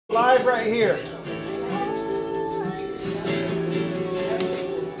Live right here.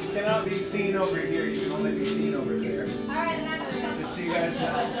 You cannot be seen over here. You can only be seen over there. All right, then I'm going to Just so you guys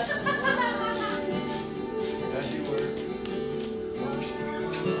know. As you were.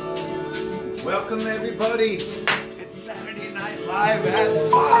 Welcome everybody. It's Saturday Night Live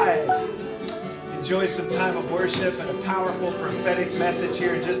at 5. Enjoy some time of worship and a powerful prophetic message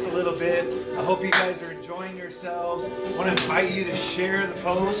here in just a little bit. I hope you guys are enjoying yourselves. I want to invite you to share the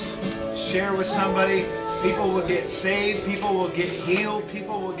post. Share with somebody. People will get saved. People will get healed.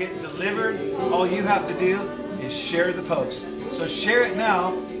 People will get delivered. All you have to do is share the post. So share it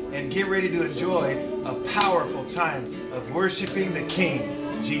now and get ready to enjoy a powerful time of worshiping the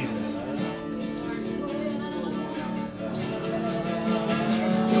King, Jesus.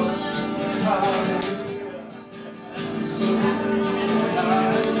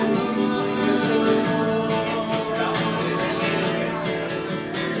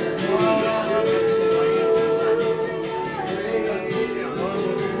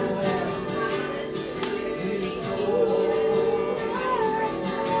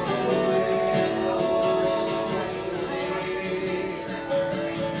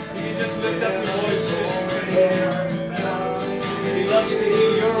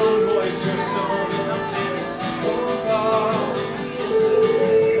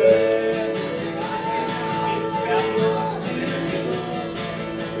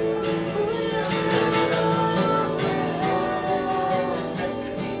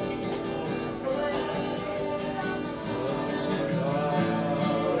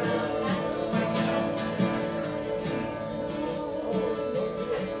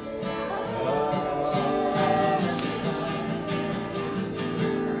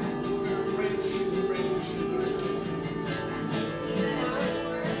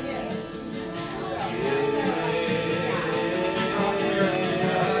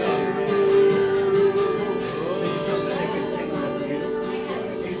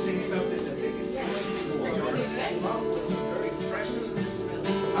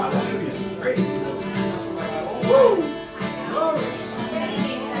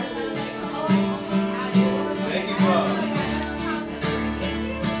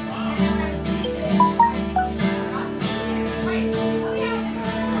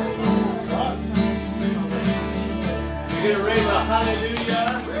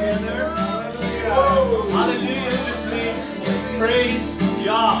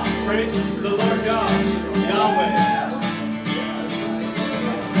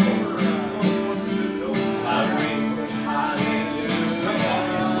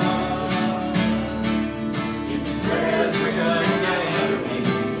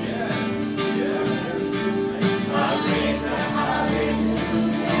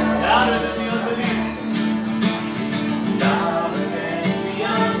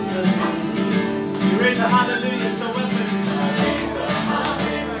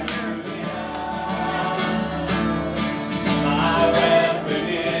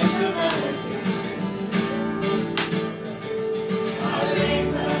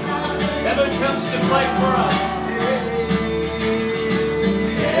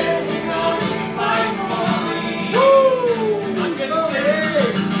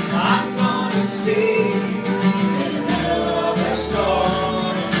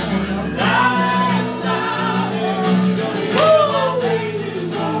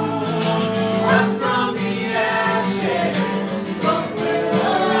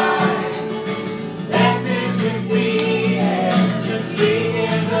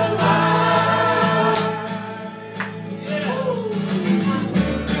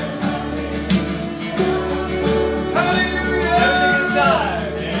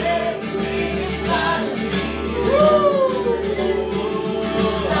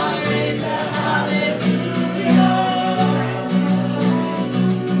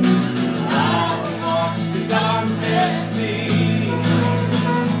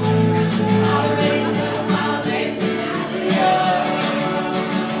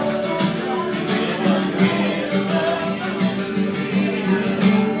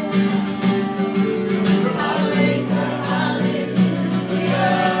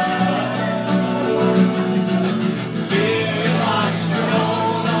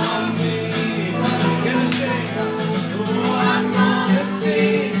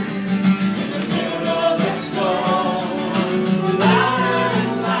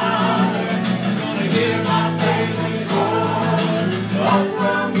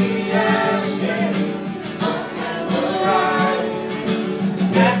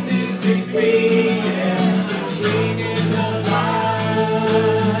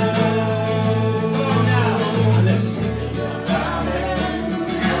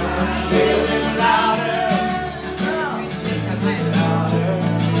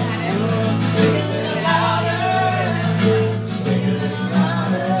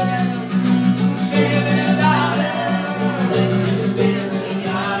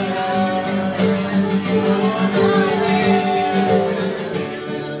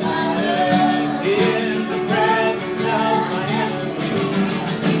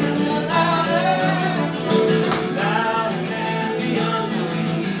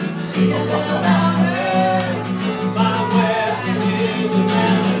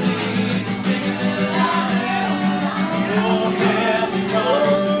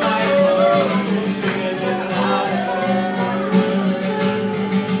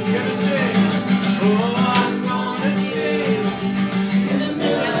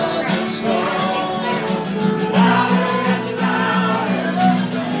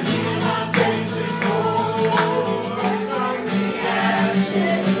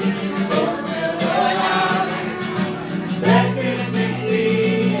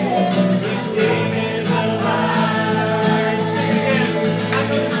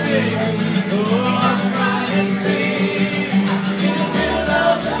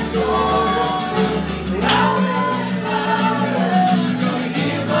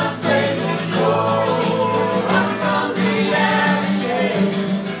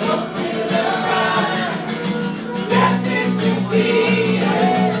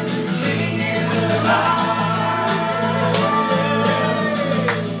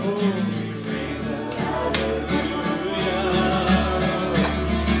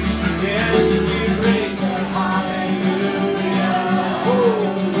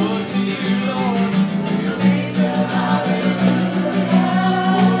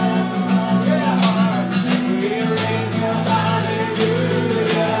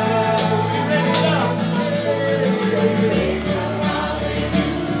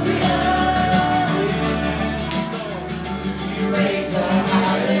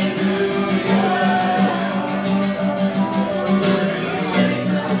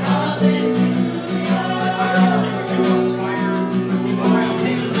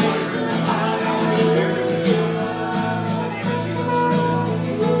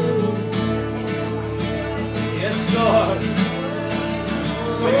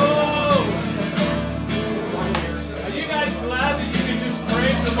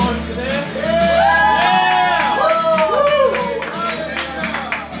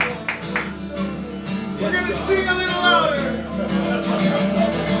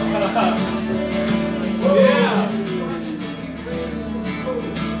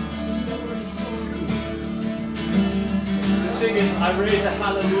 I raise a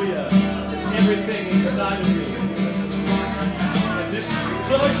hallelujah in everything inside of you. And just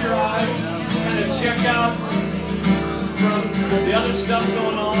close your eyes, kind of check out from the other stuff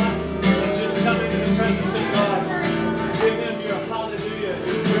going on, and just come into the presence of God. Give Him your hallelujah.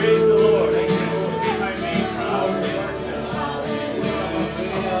 You praise the Lord.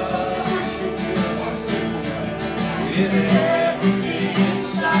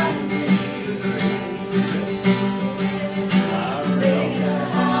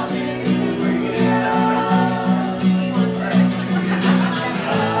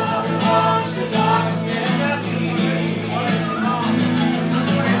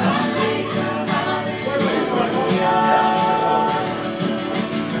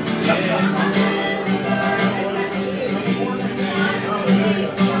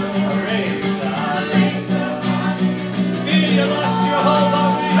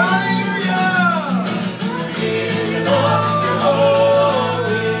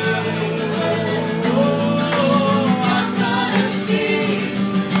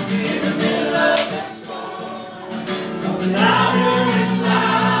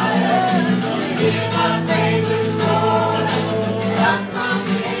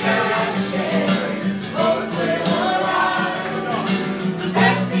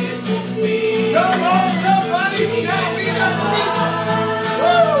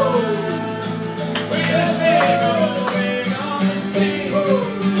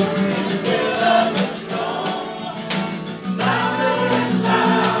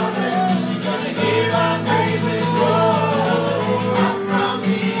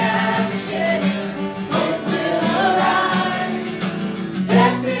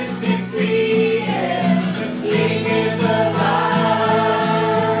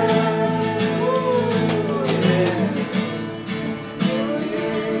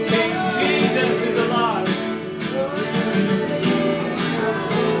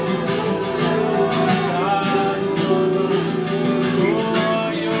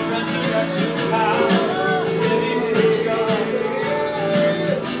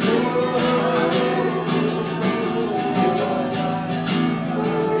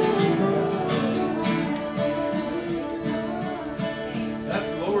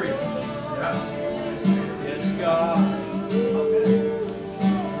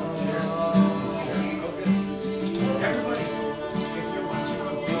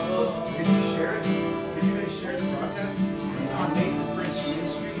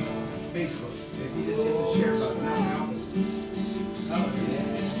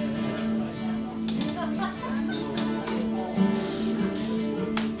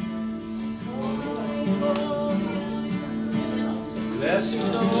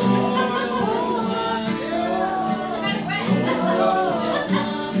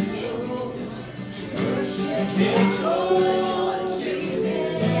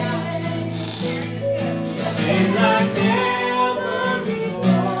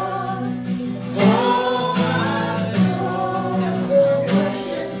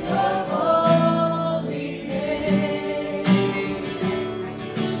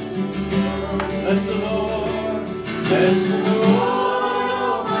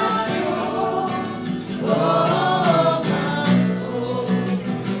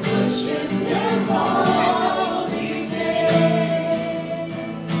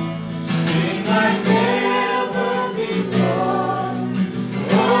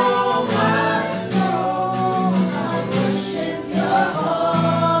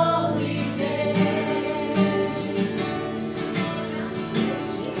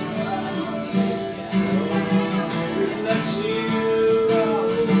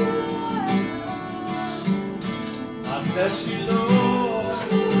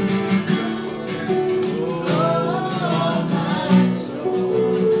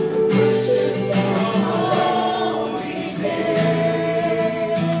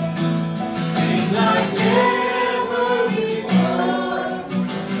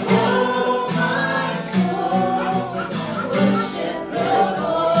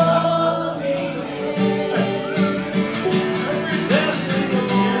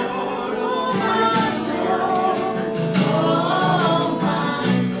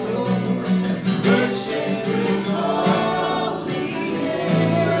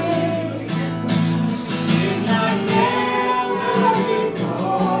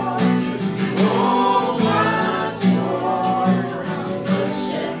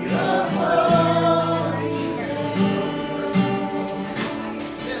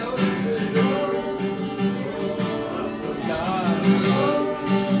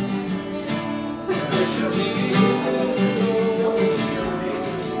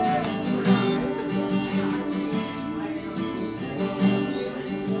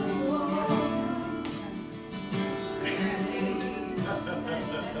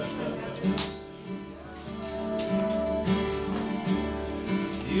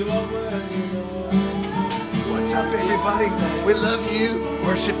 You are worthy, Lord. What's up, everybody? We love you.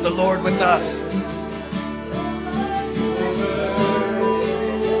 Worship the Lord with us.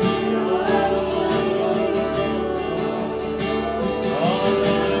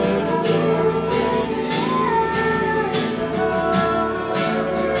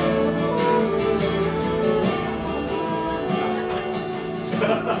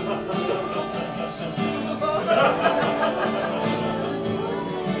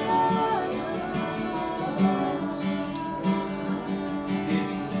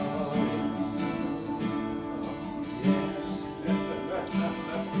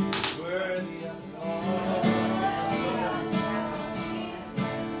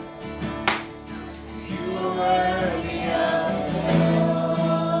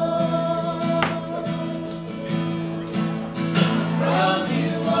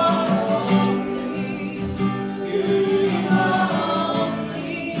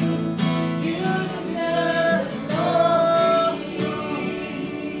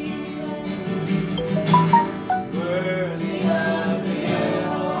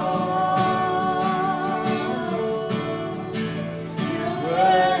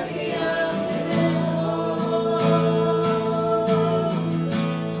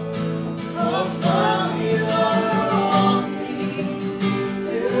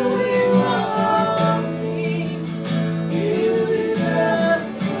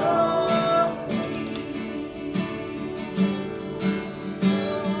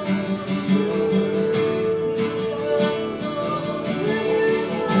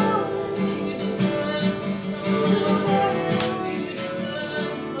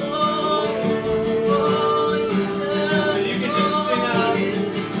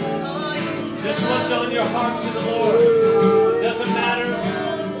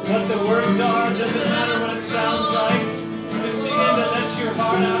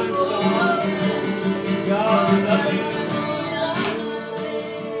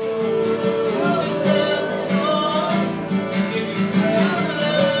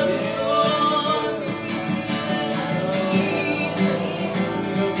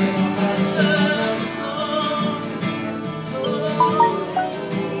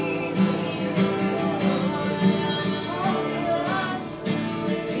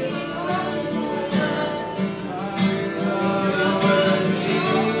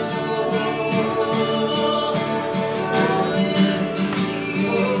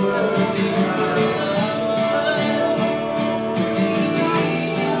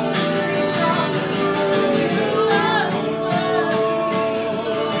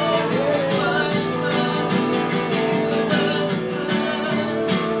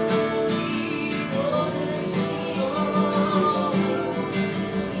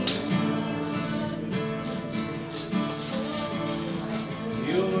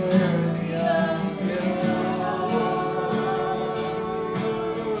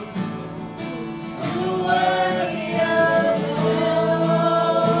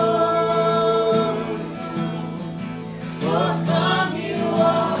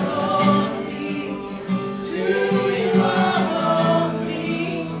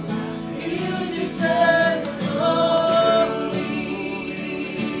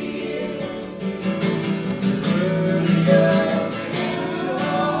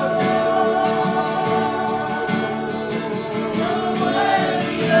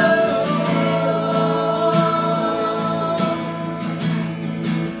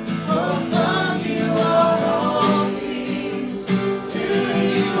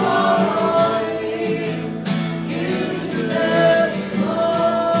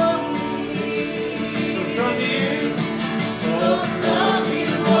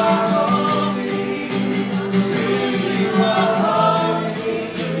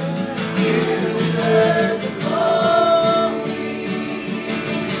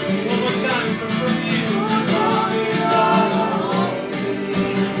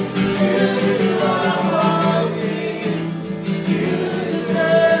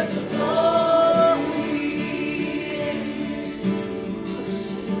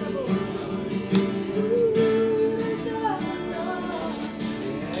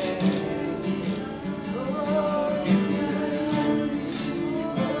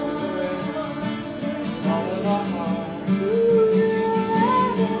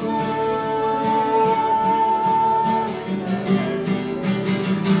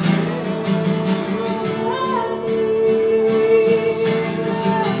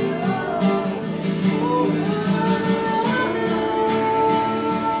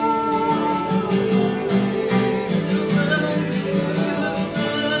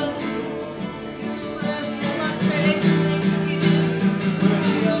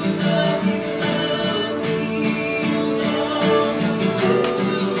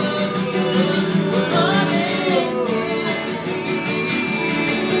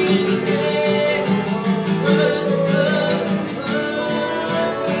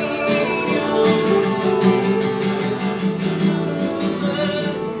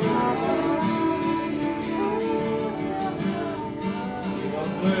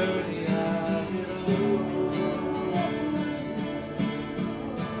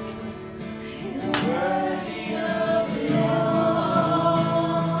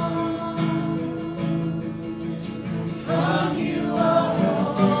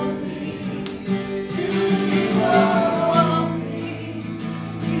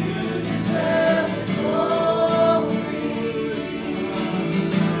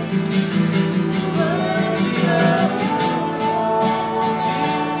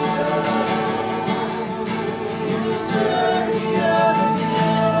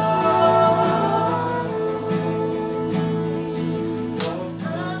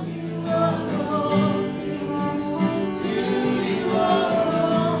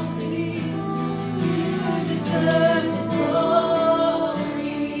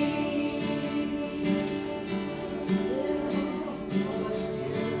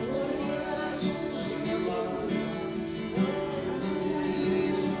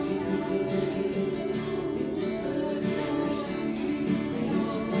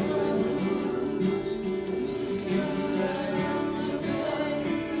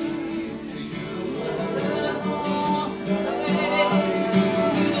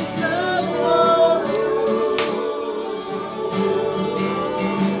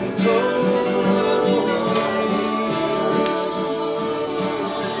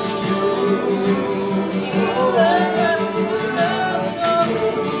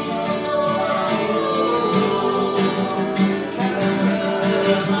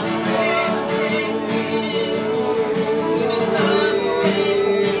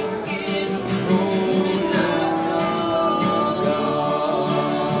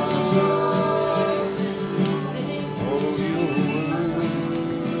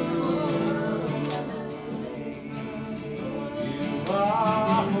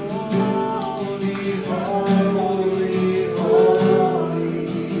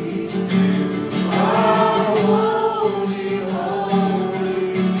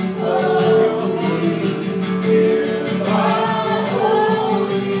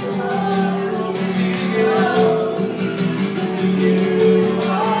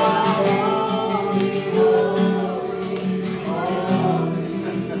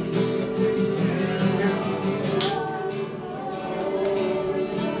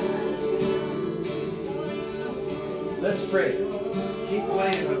 pray. Keep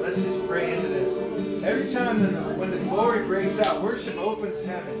playing, but let's just pray into this. Every time when the glory breaks out, worship opens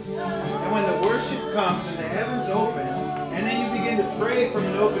heavens. And when the worship comes and the heavens open, and then you begin to pray from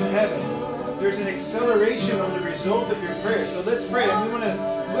an open heaven, there's an acceleration on the result of your prayer. So let's pray. And we want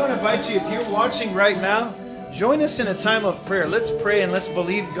to invite you, if you're watching right now, join us in a time of prayer. Let's pray and let's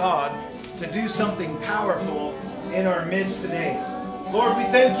believe God to do something powerful in our midst today. Lord, we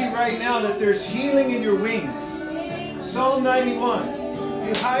thank you right now that there's healing in your wings. Psalm 91.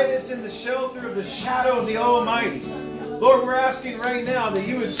 You hide us in the shelter of the shadow of the Almighty. Lord, we're asking right now that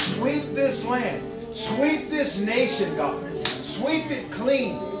you would sweep this land, sweep this nation, God. Sweep it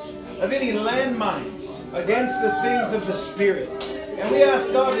clean of any landmines against the things of the Spirit. And we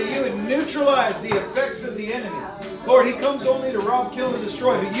ask, God, that you would neutralize the effects of the enemy. Lord, he comes only to rob, kill, and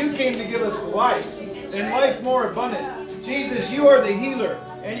destroy, but you came to give us life, and life more abundant. Jesus, you are the healer,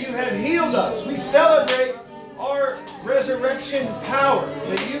 and you have healed us. We celebrate our resurrection power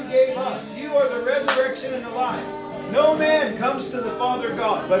that you gave us. You are the resurrection and the life. No man comes to the Father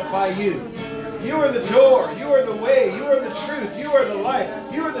God but by you. You are the door. You are the way. You are the truth. You are the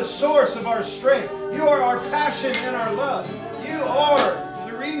life. You are the source of our strength. You are our passion and our love. You are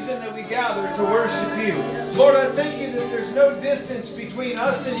the reason that we gather to worship you. Lord, I thank you that there's no distance between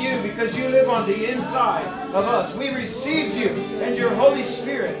us and you because you live on the inside of us. We received you and your Holy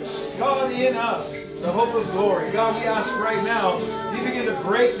Spirit, God in us, the hope of glory. God, we ask right now, you begin to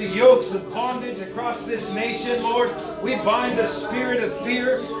break the yokes of bondage across this nation, Lord. We bind the spirit of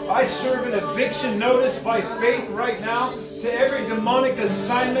fear. I serve an eviction notice by faith right now to every demonic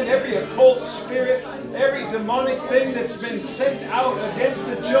assignment, every occult spirit, every demonic thing that's been sent out against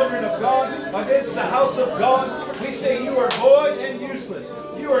the children of God, against the house of God. We say you are void and useless.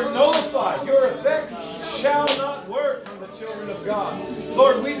 You are nullified. Your effects shall not work on the children of God.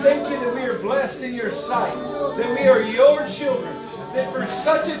 Lord, we thank you that we are blessed in your sight, that we are your children, that for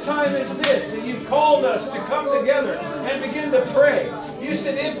such a time as this, that you called us to come together and begin to pray. You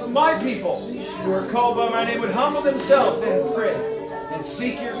said, if my people who are called by my name would humble themselves and pray and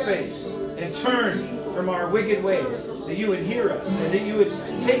seek your face and turn from our wicked ways, that you would hear us and that you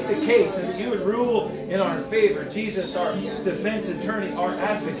would take the case and that you would rule in our favor. Jesus, our defense attorney, our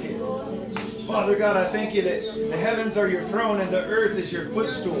advocate. Father God, I thank you that the heavens are your throne and the earth is your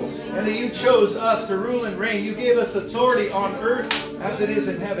footstool, and that you chose us to rule and reign. You gave us authority on earth as it is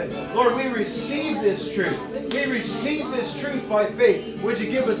in heaven. Lord, we receive this truth. We receive this truth by faith. Would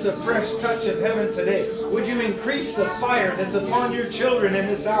you give us a fresh touch of heaven today? Would you increase the fire that's upon your children in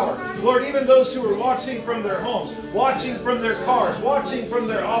this hour? Lord, even those who are watching from their homes, watching from their cars, watching from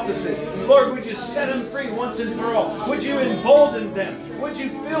their offices, Lord, would you set them free once and for all? Would you embolden them? Would you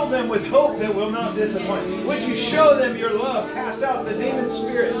fill them with hope that will not disappoint? Would you show them your love? Cast out the demon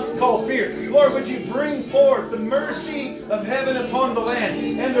spirit called fear. Lord, would you bring forth the mercy of heaven upon the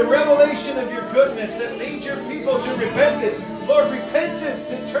land and the revelation of your goodness that leads your people to repentance. Lord, repentance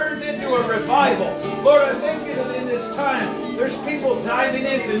that turns into a revival. Lord, I thank you that in this time there's people diving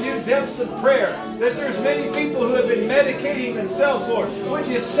into new depths of prayer, that there's many people who have been medicating themselves, Lord. Would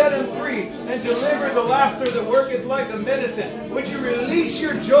you set them free and deliver the laughter that worketh like a medicine? Would you release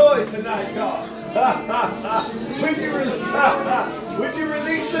your joy tonight, God? Would you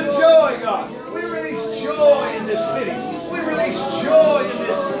release the joy, God? We release joy in this city. We release joy in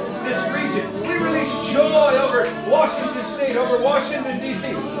this region. We release joy over Washington State, over Washington,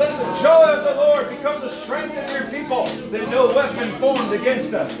 D.C. Let the joy of the Lord become the strength of your people, that no weapon formed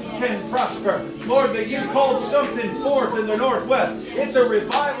against us can prosper. Lord, that you called something forth in the Northwest. It's a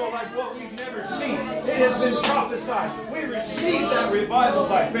revival like what we've never seen. It has been prophesied. We receive that revival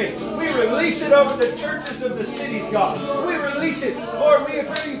by faith. We release it over the churches of the cities, God. We release it. Lord, we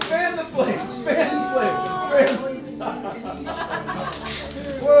agree. Fan the flames. Fan the flames.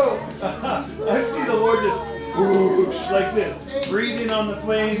 Whoa. I see the Lord just whoosh like this, breathing on the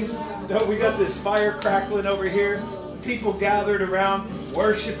flames. We got this fire crackling over here. People gathered around,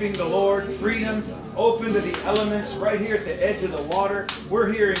 worshiping the Lord. Freedom, open to the elements right here at the edge of the water.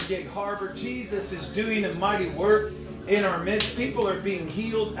 We're here in Gig Harbor. Jesus is doing a mighty work in our midst. People are being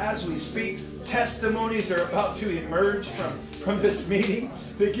healed as we speak. Testimonies are about to emerge from this meeting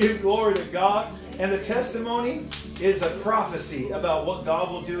to give glory to God. And the testimony is a prophecy about what God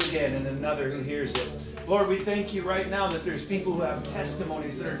will do again in another who hears it. Lord, we thank you right now that there's people who have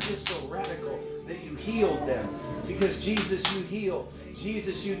testimonies that are just so radical that you healed them. Because Jesus, you heal.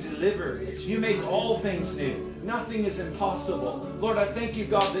 Jesus, you deliver. You make all things new. Nothing is impossible. Lord, I thank you,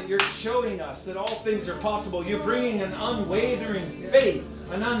 God, that you're showing us that all things are possible. You're bringing an unwavering faith.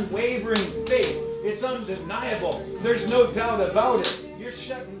 An unwavering faith. It's undeniable. There's no doubt about it. You're you're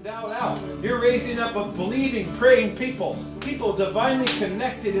shutting doubt out. You're raising up a believing, praying people. People divinely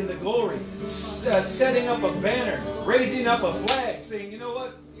connected in the glory. Setting up a banner. Raising up a flag saying, you know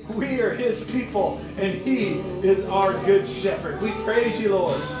what? We are His people, and He is our good shepherd. We praise you,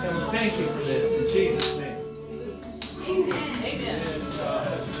 Lord, and we thank you for this in Jesus' name. Amen.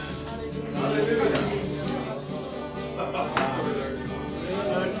 Hallelujah.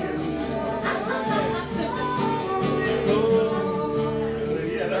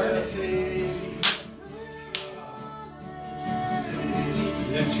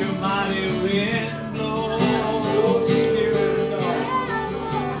 Let your mighty wind blow, Spirit of God.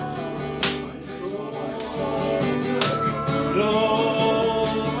 Blow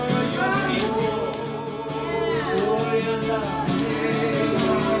your people. Blow your love.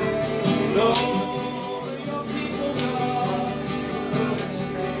 Blow your people, God.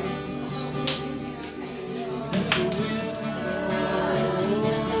 Let your wind blow.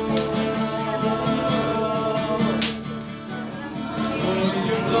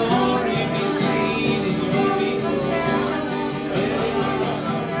 Your glory be seen in your people.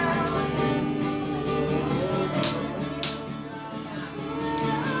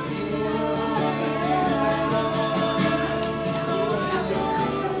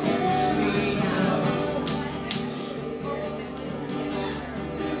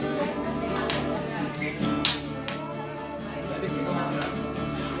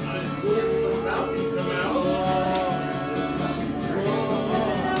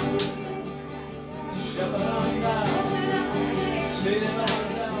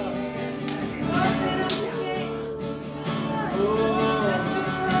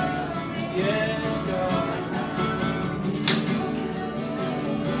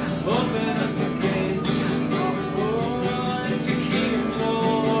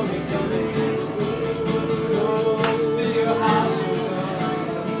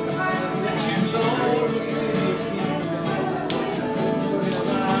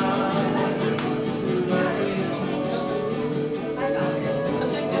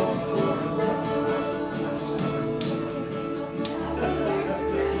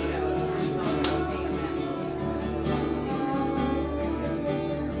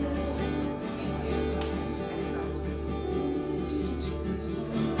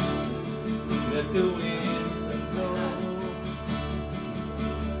 Let the wind blow.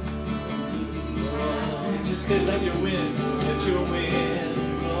 Just say, let your wind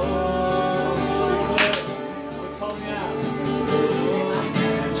blow. We're calling out.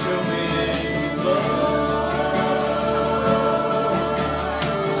 Let your wind blow.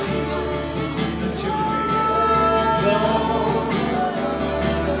 Let your wind blow.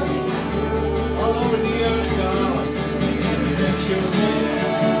 All over the earth, God. Let your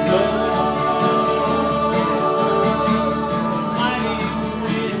wind blow.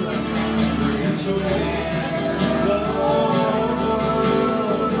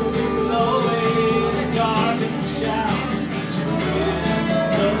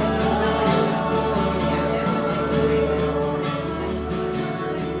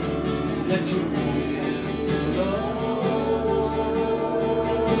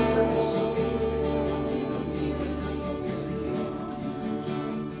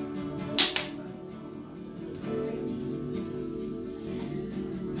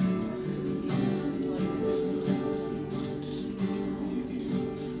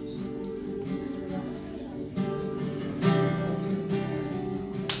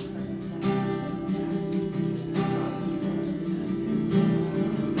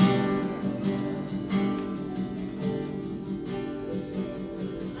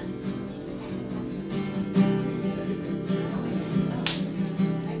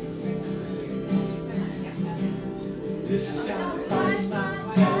 This is how I find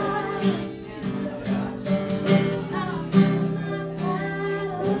my path.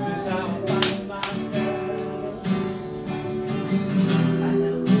 This is how I find my path.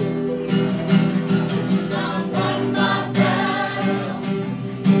 This is how I find my path.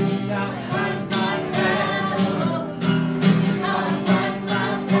 This is how I find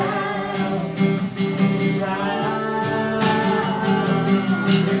my path. This is how I find my path.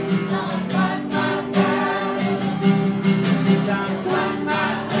 This is how I find my path. This is how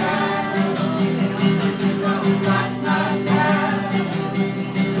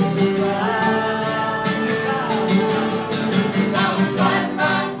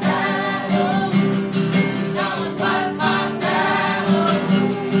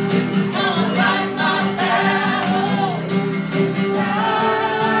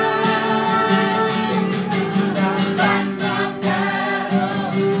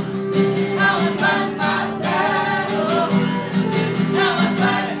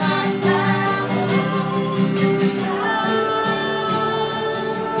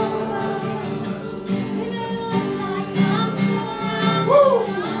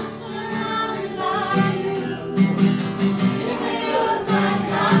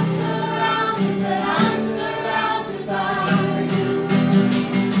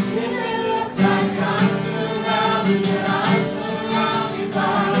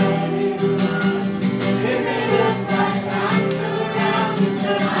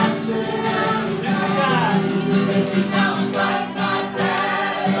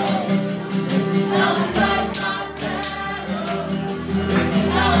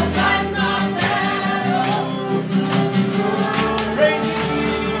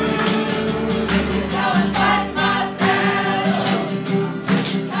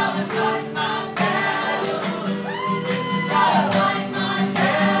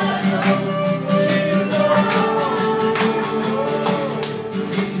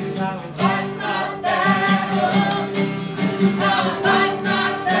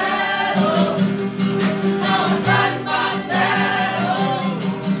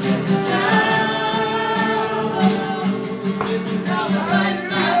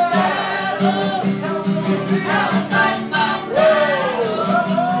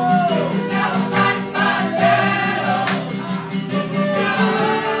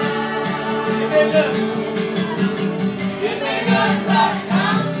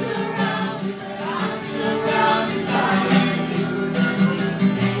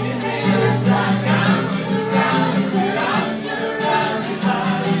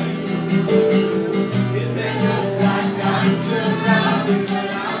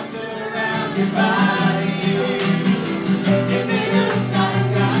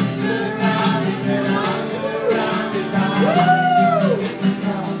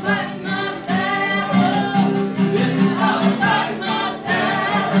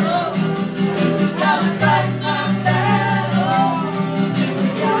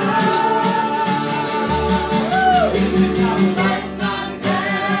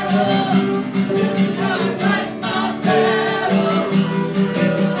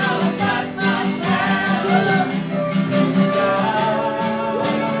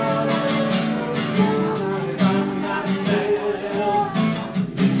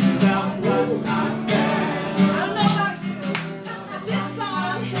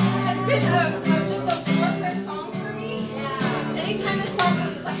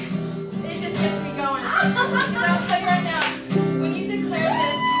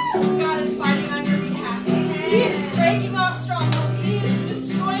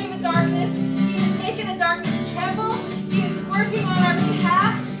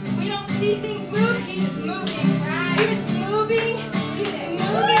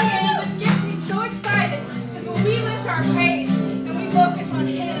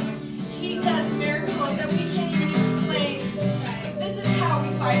Him, He does miracles that we can't even explain. This is how we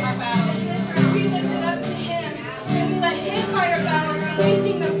fight our battles. We lift it up to Him, and we let Him fight our battles, and we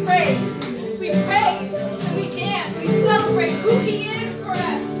sing the praise. We praise, and we dance, we celebrate who He is for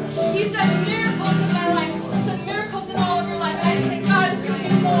us. He's done miracles in my life, some miracles in all of your life. I just say, God is going to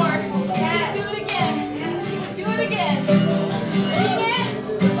do more. He's going to do it again. He's going to do it again. Sing it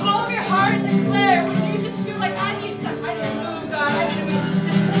with all of your heart and declare when you just feel like I need to move, God. I need to move.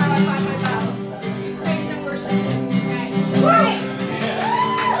 This is how I fight my battles. We praise and worship Him. Right.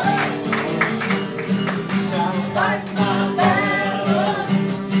 Fight my battles.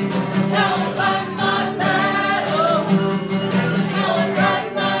 This is how I fight my battles. This is how I fight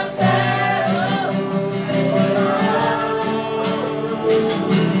my battles.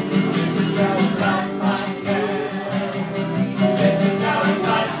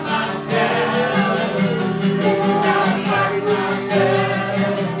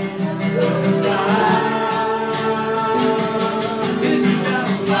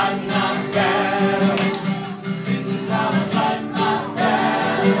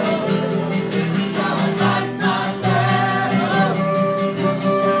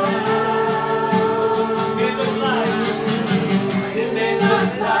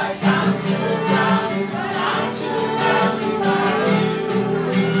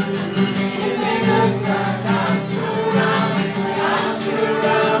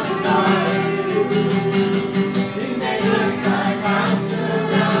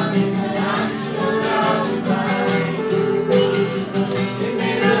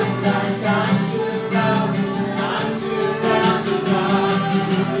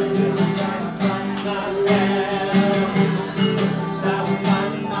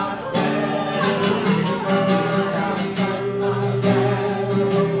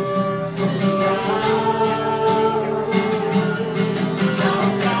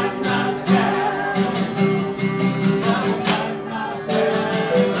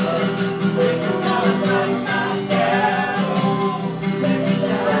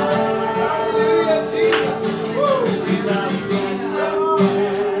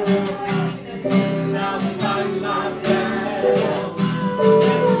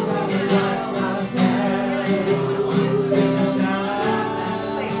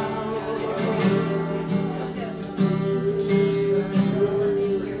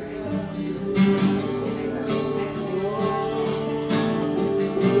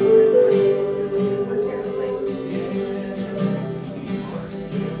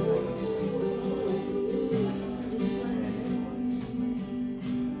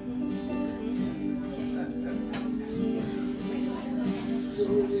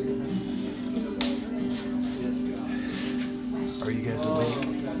 Are you guys awake?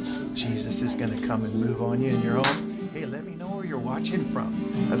 Jesus is going to come and move on you in your home. Hey, let me know where you're watching from.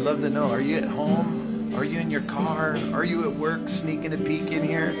 I'd love to know. Are you at home? Are you in your car? Are you at work sneaking a peek in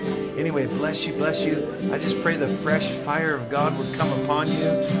here? Anyway, bless you, bless you. I just pray the fresh fire of God would come upon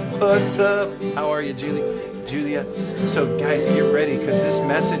you. What's up? How are you, Julia? So guys, get ready because this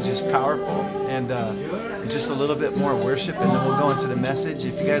message is powerful, and just a little bit more worship, and then we'll go into the message.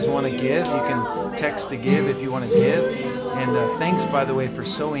 If you guys want to give, you can text to give if you want to give. And thanks, by the way, for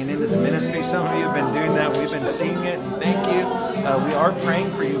sowing into the ministry. Some of you have been doing that. We've been seeing it, and thank you. We are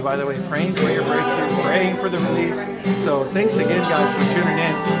praying for you, by the way, praying for your breakthrough, praying for the release. So thanks again, guys, for tuning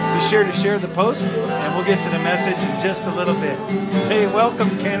in. Be sure to share the post, and we'll get to the message in just a little bit. Hey, welcome,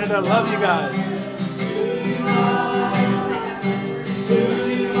 Canada. Love you guys.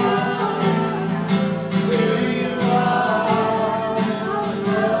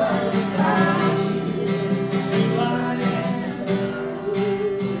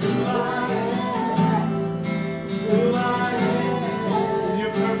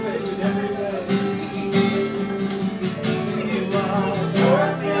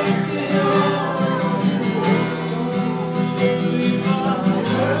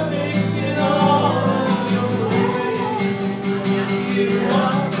 Perfect in all your ways.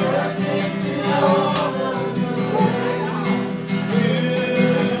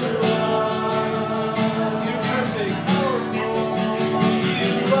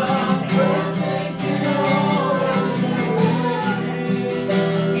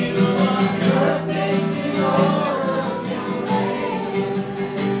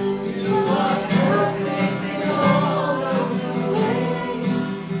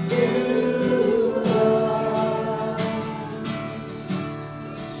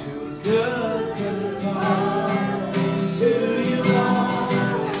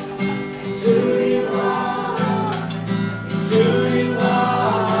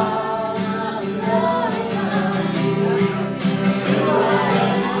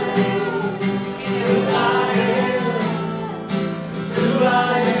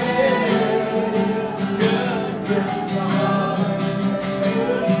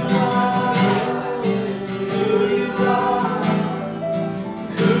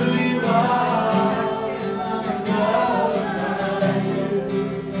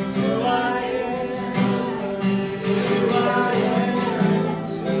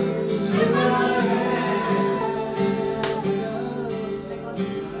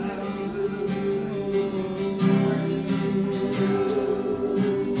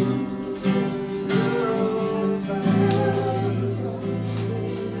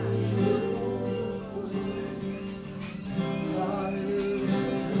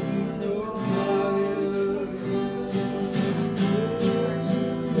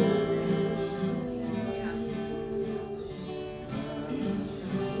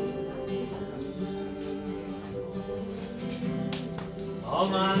 All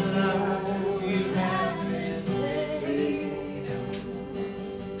my life you have been faithful.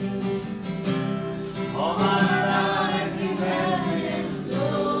 All my life you have been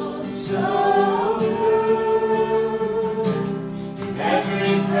so, so good.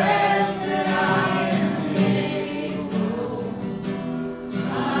 Every breath that I am able,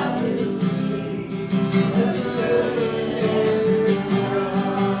 I will see the goodness of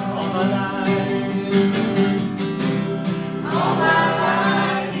God. All my life, all my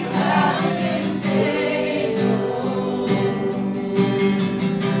life you have been faithful.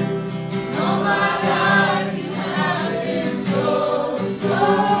 All my life you have been so, so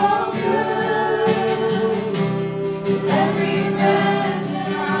good. Every breath that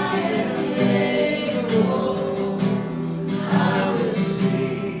I am able, I will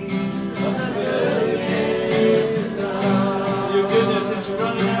see the goodness of God. Your goodness is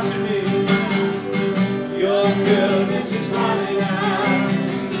running after me. Your goodness is running after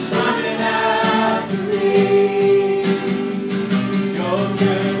me. Your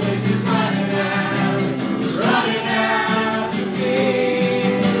goodness is running after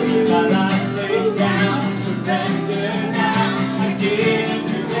me. My life laid down, surrender now. I give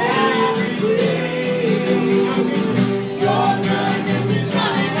you everything. Your goodness is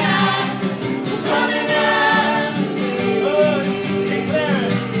running after me. Oh, declare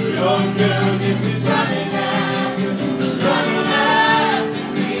it. Your goodness is running after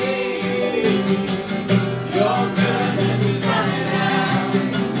me. Your goodness is running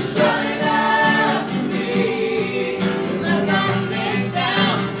after me. My life laid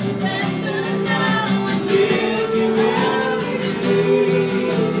down, surrender now, I give you everything.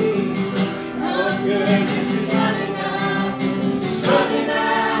 Your goodness is running after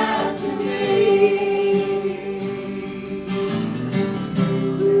me.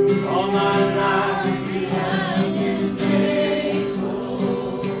 All my life you have been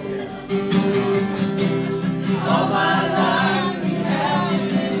faithful. All my life you have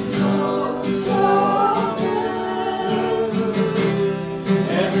been so, so good.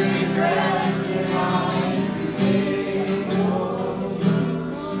 Every breath that I am able,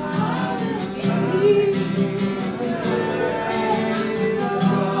 I will see the goodness of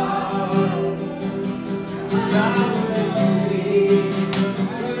God. I will see the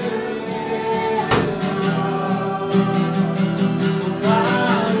goodness of God. I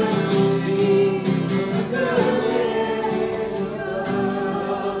will see the goodness of God.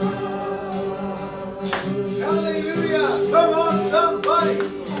 Hallelujah! Come on, somebody!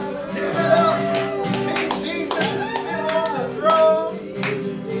 Give it up! King Jesus is still on the throne!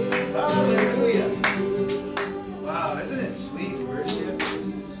 Hallelujah! Wow, isn't it sweet worship?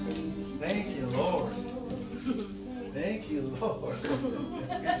 Thank you, Lord. Thank you, Lord.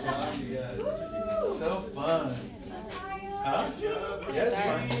 Good job, you guys. So fun. Huh? Yeah, it's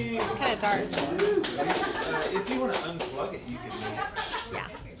fine. It's kind of dark. If you want to unplug it, you can. Yeah.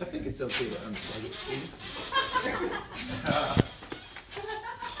 I think it's okay to unplug it. See?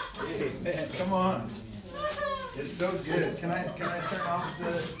 Hey, man, come on. It's so good. Can I turn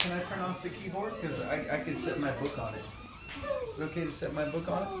off the keyboard? Because I can set my book on it. Is it okay to set my book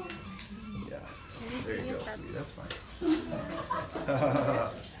on it? Yeah. There you go. Sweetie. That's fine.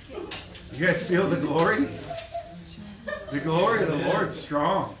 You guys feel the glory? The glory of the Lord's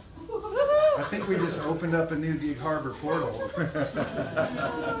strong. I think we just opened up a new Gig Harbor portal.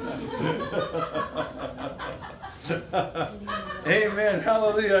 Amen.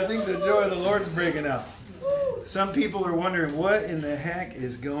 Hallelujah. I think the joy of the Lord's breaking out. Some people are wondering, what in the heck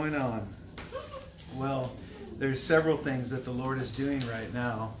is going on? Well, there's several things that the Lord is doing right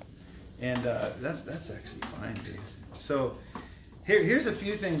now. And that's actually fine, dude. So here's a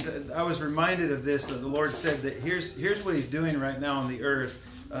few things. I was reminded of this, that the Lord said that here's what he's doing right now on the earth.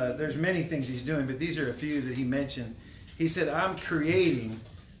 There's many things he's doing, but these are a few that he mentioned. He said, I'm creating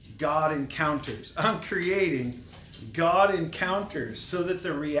God encounters. I'm creating God encounters so that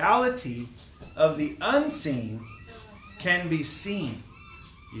the reality of the unseen can be seen.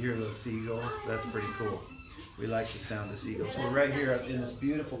 You hear those seagulls? That's pretty cool. We like the sound of seagulls. We're right here in this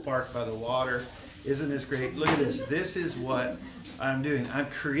beautiful park by the water. Isn't this great? Look at this. This is what I'm doing. I'm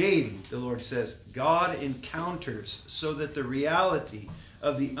creating, the Lord says, God encounters so that the reality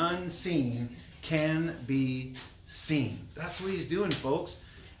of the unseen can be seen. That's what he's doing, folks.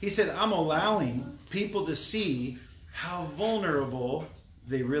 He said, I'm allowing people to see how vulnerable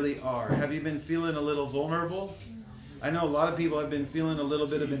they really are. Have you been feeling a little vulnerable? I know a lot of people have been feeling a little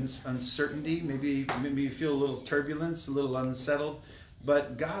bit of uncertainty. Maybe you feel a little turbulence, a little unsettled.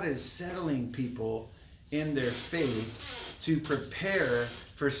 But God is settling people in their faith to prepare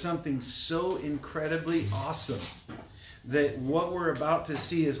for something so incredibly awesome. that what we're about to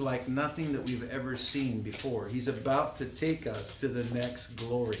see is like nothing that we've ever seen before. He's about to take us to the next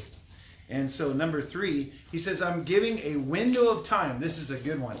glory. And so number 3, he says, I'm giving a window of time. This is a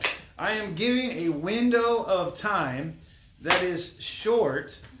good one. I am giving a window of time that is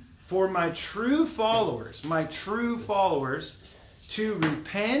short for my true followers to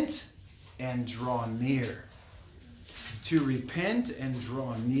repent and draw near. To repent and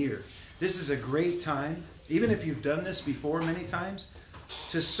draw near. This is a great time, even if you've done this before many times,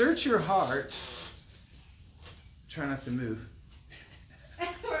 to search your heart. Try not to move.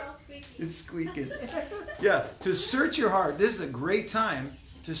 We're all squeaky. It's squeaking. Yeah, to search your heart. This is a great time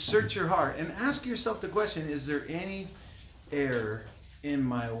to search your heart and ask yourself the question, is there any error in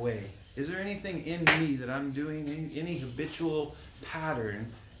my way? Is there anything in me that I'm doing, any habitual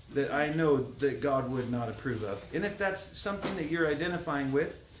pattern that I know that God would not approve of? And if that's something that you're identifying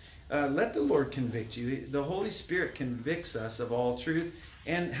with, let the Lord convict you. The Holy Spirit convicts us of all truth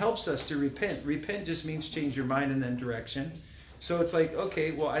and helps us to repent. Repent just means change your mind and then direction. So it's like,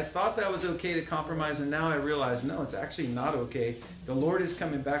 okay, well, I thought that was okay to compromise, and now I realize, no, it's actually not okay. The Lord is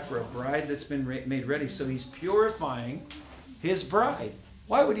coming back for a bride that's been made ready. So he's purifying his bride.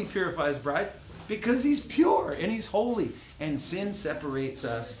 Why would he purify his bride? Because he's pure and he's holy. And sin separates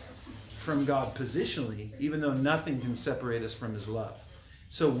us from God positionally, even though nothing can separate us from his love.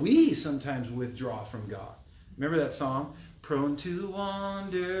 So we sometimes withdraw from God. Remember that song? Prone to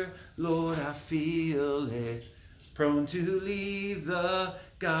wander, Lord, I feel it. Prone to leave the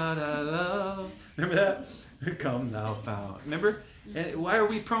God I love. Remember that? Come thou fount. Remember? And why are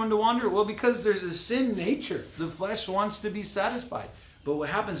we prone to wander? Well, because there's a sin nature. The flesh wants to be satisfied. But what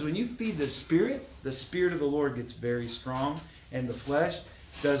happens when you feed the Spirit of the Lord gets very strong, and the flesh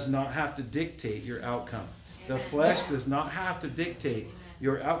does not have to dictate your outcome. The flesh does not have to dictate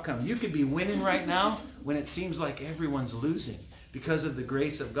your outcome. You could be winning right now when it seems like everyone's losing because of the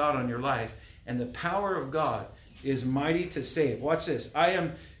grace of God on your life. And the power of God is mighty to save. Watch this. I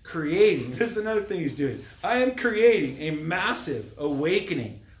am creating, this is another thing he's doing. I am creating a massive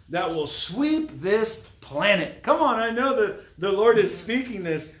awakening that will sweep this planet. Come on, I know that the Lord is speaking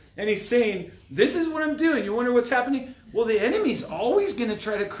this, and he's saying, this is what I'm doing. You wonder what's happening? Well, the enemy's always going to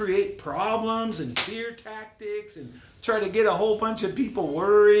try to create problems and fear tactics and try to get a whole bunch of people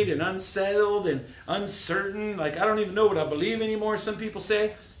worried and unsettled and uncertain. Like, I don't even know what I believe anymore, some people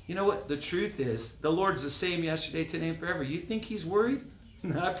say. You know what? The truth is, the Lord's the same yesterday, today, and forever. You think he's worried?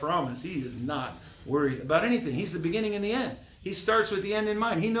 I promise, he is not worried about anything. He's the beginning and the end. He starts with the end in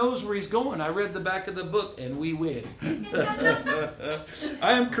mind. He knows where he's going. I read the back of the book, and we win.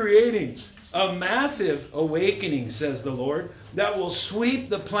 I am creating a massive awakening, says the Lord, that will sweep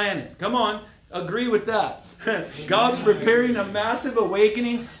the planet. Come on, agree with that. God's preparing a massive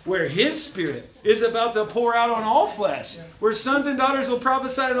awakening where his Spirit is about to pour out on all flesh, where sons and daughters will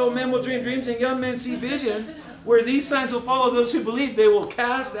prophesy, and old men will dream dreams, and young men see visions, where these signs will follow those who believe. They will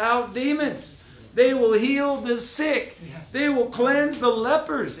cast out demons. They will heal the sick. They will cleanse the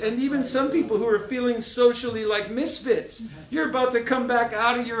lepers. And even some people who are feeling socially like misfits. You're about to come back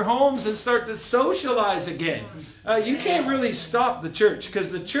out of your homes and start to socialize again. You can't really stop the church,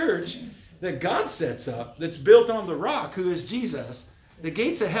 because the church that God sets up, that's built on the rock, who is Jesus, the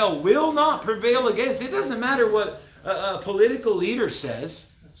gates of hell will not prevail against. It doesn't matter what a political leader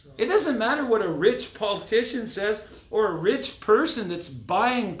says. It doesn't matter what a rich politician says, or a rich person that's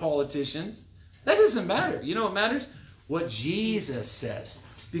buying politicians. That doesn't matter. You know what matters? What Jesus says.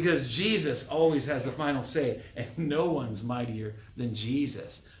 Because Jesus always has the final say, and no one's mightier than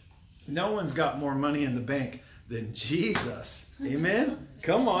Jesus. No one's got more money in the bank than Jesus. Amen?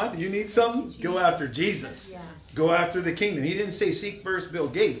 Come on. You need something? Go after Jesus. Go after the kingdom. He didn't say seek first Bill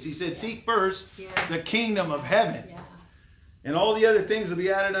Gates. He said seek first the kingdom of heaven. And all the other things will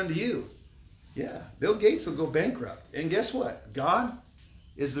be added unto you. Yeah. Bill Gates will go bankrupt. And guess what? God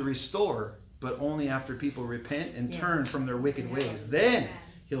is the restorer, but only after people repent and turn from their wicked ways. Then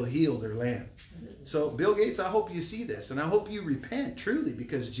he'll heal their land. So Bill Gates, I hope you see this. And I hope you repent truly,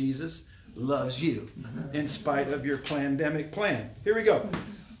 because Jesus loves you in spite of your pandemic plan. Here we go.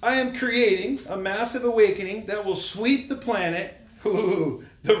 I am creating a massive awakening that will sweep the planet. Ooh,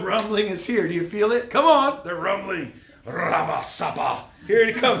 the rumbling is here. Do you feel it? Come on. The rumbling. Rabasapa. Here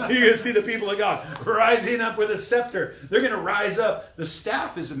it comes. You're going to see the people of God rising up with a scepter. They're going to rise up. The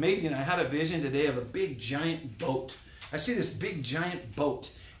staff is amazing. I had a vision today of a big giant boat. I see this big giant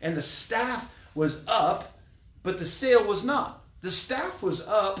boat. And the staff was up, but the sail was not. The staff was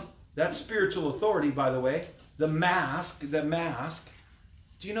up. That's spiritual authority, by the way. The mask.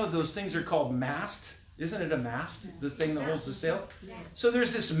 Do you know those things are called masked? Isn't it a mast, the thing that holds the sail? So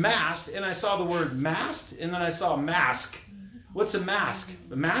there's this mast, and I saw the word mast, and then I saw mask. What's a mask?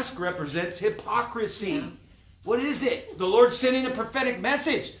 The mask represents hypocrisy. What is it? The Lord's sending a prophetic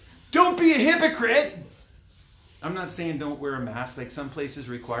message. Don't be a hypocrite. I'm not saying don't wear a mask. Like some places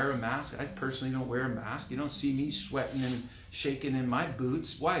require a mask. I personally don't wear a mask. You don't see me sweating and shaking in my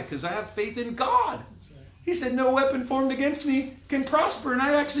boots. Why? Because I have faith in God. He said no weapon formed against me can prosper, and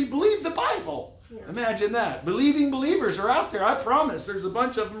I actually believe the Bible. Imagine that. Believing believers are out there. I promise. There's a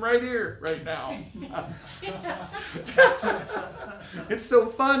bunch of them right here, right now. It's so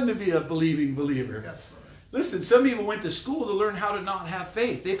fun to be a believing believer. Listen, some people went to school to learn how to not have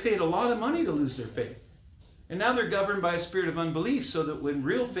faith. They paid a lot of money to lose their faith. And now they're governed by a spirit of unbelief, so that when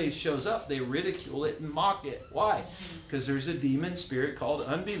real faith shows up, they ridicule it and mock it. Why? Because there's a demon spirit called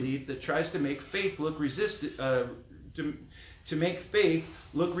unbelief that tries to make faith look to make faith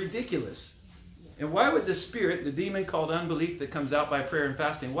look ridiculous. And why would the spirit, the demon called unbelief that comes out by prayer and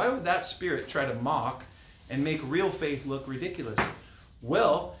fasting, why would that spirit try to mock and make real faith look ridiculous?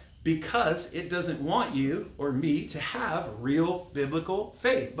 Well, because it doesn't want you or me to have real biblical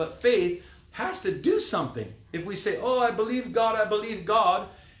faith. But faith has to do something. If we say, oh, I believe God,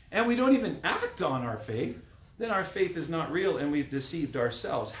 and we don't even act on our faith, then our faith is not real and we've deceived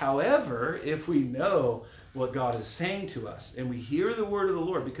ourselves. However, if we know what God is saying to us and we hear the word of the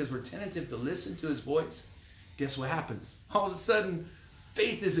Lord because we're tentative to listen to his voice, guess what happens? All of a sudden,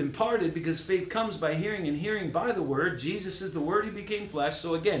 faith is imparted, because faith comes by hearing, and hearing by the word. Jesus is the word who became flesh.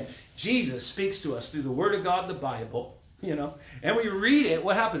 So again, Jesus speaks to us through the word of God, the Bible, and we read it.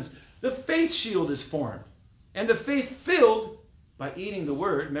 What happens? The faith shield is formed. And the faith filled by eating the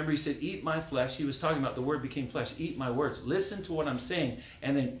word. Remember, he said, eat my flesh. He was talking about the word became flesh. Eat my words. Listen to what I'm saying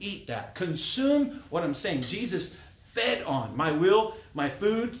and then eat that. Consume what I'm saying. Jesus fed on my will. My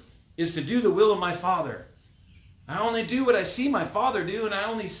food is to do the will of my Father. I only do what I see my Father do, and I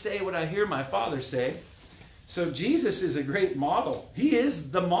only say what I hear my Father say. So Jesus is a great model. He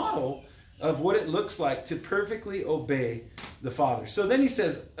is the model of what it looks like to perfectly obey the Father. So then he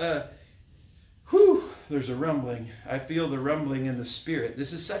says, there's a rumbling. I feel the rumbling in the spirit.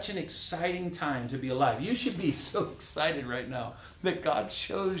 This is such an exciting time to be alive. You should be so excited right now that God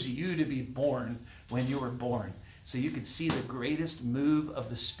chose you to be born when you were born, so you could see the greatest move of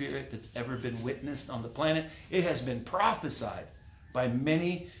the Spirit that's ever been witnessed on the planet. It has been prophesied by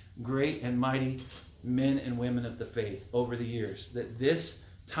many great and mighty men and women of the faith over the years, that this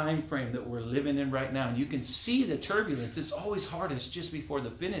time frame that we're living in right now, and you can see the turbulence. It's always hardest just before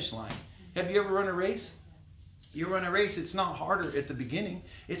the finish line. Have you ever run a race? You run a race, it's not harder at the beginning.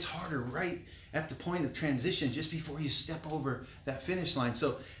 It's harder right at the point of transition, just before you step over that finish line.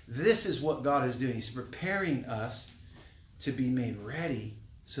 So this is what God is doing. He's preparing us to be made ready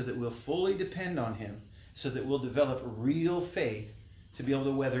so that we'll fully depend on him, so that we'll develop real faith to be able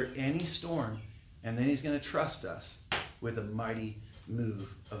to weather any storm. And then he's going to trust us with a mighty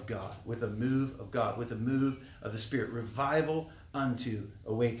move of God, with a move of God, with a move of the Spirit. Revival unto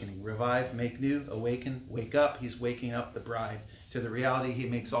awakening. Revive, make new, awaken, wake up. He's waking up the bride to the reality he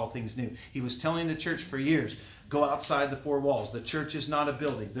makes all things new. He was telling the church for years, go outside the four walls. The church is not a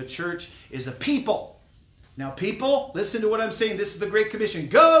building. The church is a people. Now people, listen to what I'm saying. This is the Great Commission.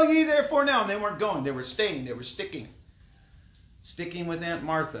 Go ye therefore now. And they weren't going. They were staying. They were sticking. Sticking with Aunt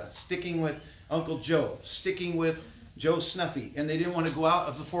Martha. Sticking with Uncle Joe. Sticking with Joe Snuffy. And they didn't want to go out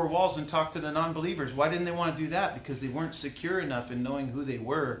of the four walls and talk to the non-believers. Why didn't they want to do that? Because they weren't secure enough in knowing who they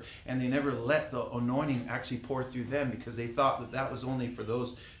were, and they never let the anointing actually pour through them, because they thought that that was only for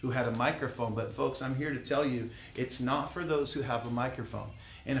those who had a microphone. But folks, I'm here to tell you, it's not for those who have a microphone.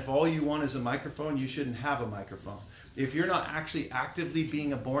 And if all you want is a microphone, you shouldn't have a microphone. If you're not actually actively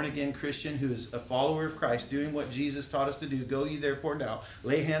being a born-again Christian who is a follower of Christ, doing what Jesus taught us to do, go ye therefore now,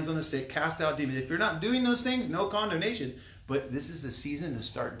 lay hands on the sick, cast out demons. If you're not doing those things, no condemnation. But this is the season to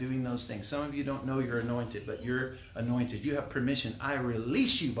start doing those things. Some of you don't know you're anointed, but you're anointed. You have permission. I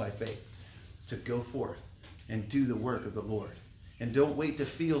release you by faith to go forth and do the work of the Lord. And don't wait to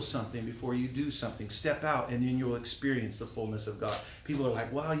feel something before you do something. Step out, and then you'll experience the fullness of God. People are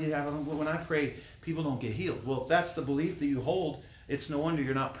like, well, yeah, when I pray, people don't get healed. Well, if that's the belief that you hold, it's no wonder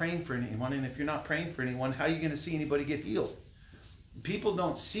you're not praying for anyone. And if you're not praying for anyone, how are you going to see anybody get healed? People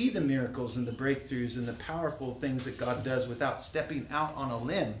don't see the miracles and the breakthroughs and the powerful things that God does without stepping out on a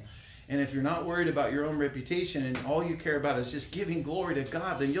limb. And if you're not worried about your own reputation and all you care about is just giving glory to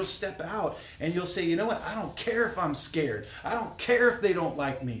God, then you'll step out and you'll say, you know what? I don't care if I'm scared. I don't care if they don't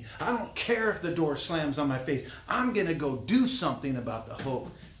like me. I don't care if the door slams on my face. I'm going to go do something about the hope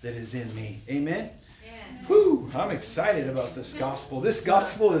that is in me. Amen? Whew, I'm excited about this gospel. This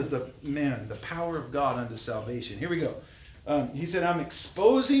gospel is the power of God unto salvation. Here we go. He said, I'm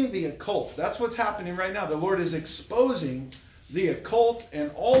exposing the occult. That's what's happening right now. The Lord is exposing the occult,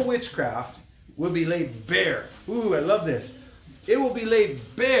 and all witchcraft will be laid bare. Ooh, I love this. It will be laid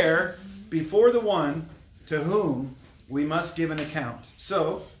bare before the one to whom we must give an account.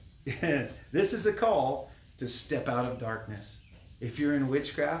 So, this is a call to step out of darkness. If you're in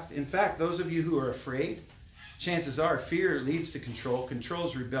witchcraft, in fact, those of you who are afraid, chances are fear leads to control. Control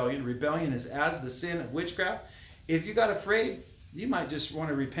is rebellion. Rebellion is as the sin of witchcraft. If you got afraid, you might just want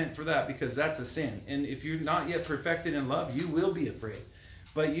to repent for that, because that's a sin. And if you're not yet perfected in love, you will be afraid.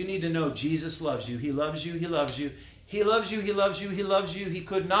 But you need to know Jesus loves you. He loves you. He loves you. He loves you. He loves you. He loves you. He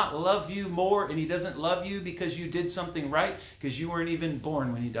could not love you more, and he doesn't love you because you did something right, because you weren't even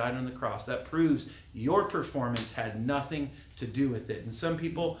born when he died on the cross. That proves your performance had nothing to do with it. And some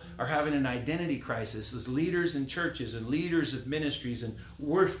people are having an identity crisis as leaders in churches and leaders of ministries and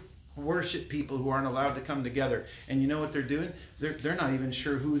worship people who aren't allowed to come together. And you know what they're doing? They're not even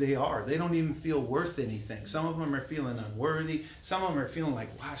sure who they are. They don't even feel worth anything. Some of them are feeling unworthy. Some of them are feeling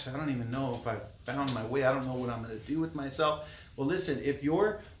like, gosh, I don't even know if I've found my way. I don't know what I'm going to do with myself. Well, listen, if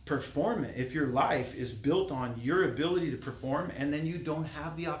your performance, if your life is built on your ability to perform, and then you don't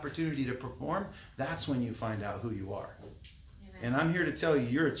have the opportunity to perform, that's when you find out who you are. Amen. And I'm here to tell you,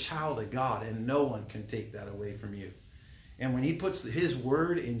 you're a child of God, and no one can take that away from you. And when he puts his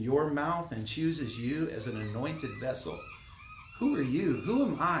word in your mouth and chooses you as an anointed vessel, who are you? Who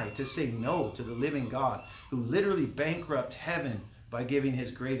am I to say no to the living God who literally bankrupted heaven by giving his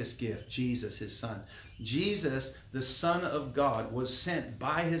greatest gift, Jesus, his son? Jesus, the Son of God, was sent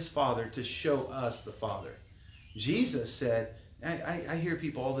by his Father to show us the Father. Jesus said, I hear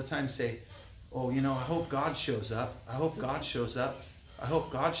people all the time say, oh, you know, I hope God shows up. I hope God shows up. I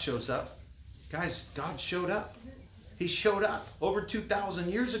hope God shows up. Guys, God showed up. He showed up. Over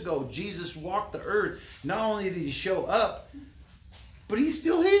 2,000 years ago, Jesus walked the earth. Not only did he show up, but he's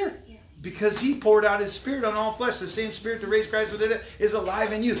still here. Because he poured out his Spirit on all flesh. The same Spirit that raised Christ from the dead is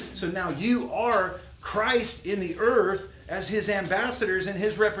alive in you. So now you are Christ in the earth as his ambassadors and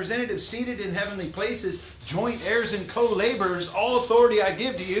his representatives, seated in heavenly places, joint heirs and co-laborers. All authority I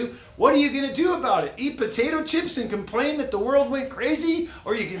give to you. What are you going to do about it? Eat potato chips and complain that the world went crazy?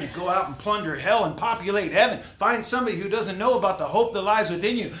 Or are you going to go out and plunder hell and populate heaven? Find somebody who doesn't know about the hope that lies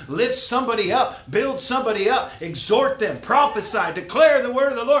within you. Lift somebody up. Build somebody up. Exhort them. Prophesy. Declare the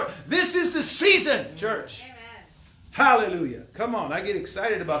word of the Lord. This is the season, church. Amen. Hallelujah. Come on. I get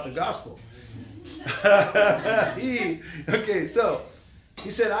excited about the gospel. Okay, so he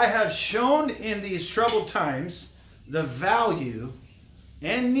said, I have shown in these troubled times the value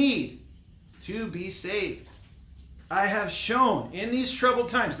and need to be saved. I have shown in these troubled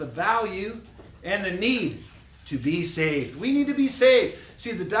times the value and the need to be saved. We need to be saved.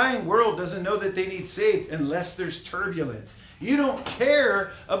 See, the dying world doesn't know that they need saved unless there's turbulence. You don't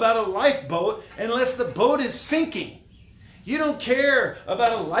care about a lifeboat unless the boat is sinking. You don't care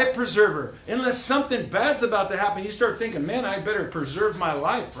about a life preserver unless something bad's about to happen. You start thinking, man, I better preserve my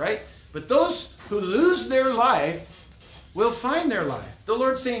life, right? But those who lose their life will find their life. The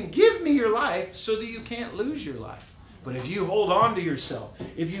Lord's saying, give me your life so that you can't lose your life. But if you hold on to yourself,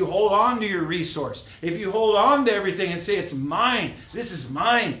 if you hold on to your resource, if you hold on to everything and say, it's mine, this is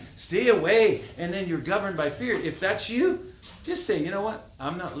mine, stay away, and then you're governed by fear. If that's you, just say, you know what?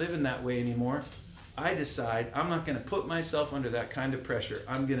 I'm not living that way anymore. I decide I'm not going to put myself under that kind of pressure.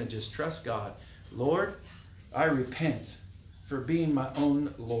 I'm going to just trust God. Lord, I repent for being my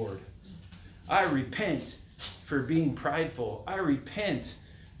own Lord. I repent for being prideful. I repent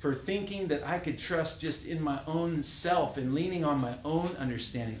for thinking that I could trust just in my own self and leaning on my own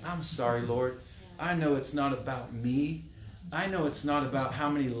understanding. I'm sorry, Lord. I know it's not about me. I know it's not about how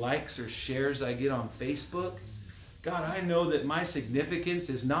many likes or shares I get on Facebook. God, I know that my significance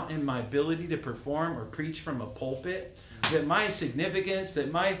is not in my ability to perform or preach from a pulpit. That my significance,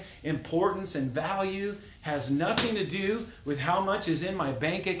 that my importance and value has nothing to do with how much is in my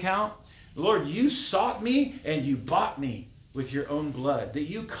bank account. Lord, you sought me and you bought me with your own blood. That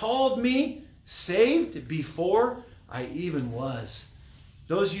you called me saved before I even was.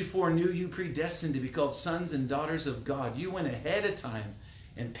 Those you foreknew, you predestined to be called sons and daughters of God. You went ahead of time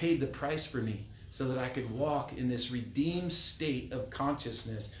and paid the price for me, so that I could walk in this redeemed state of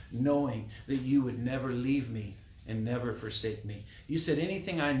consciousness, knowing that you would never leave me and never forsake me. You said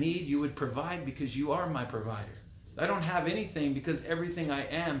anything I need, you would provide because you are my provider. I don't have anything because everything I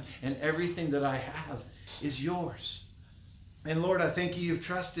am and everything that I have is yours. And Lord, I thank you, you've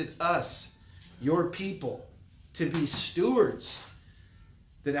trusted us, your people, to be stewards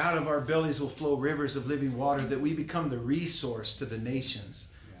that out of our bellies will flow rivers of living water, that we become the resource to the nations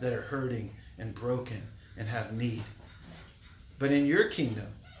that are hurting and broken and have need. But in your kingdom,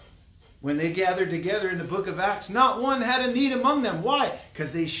 when they gathered together in the book of Acts, not one had a need among them. Why?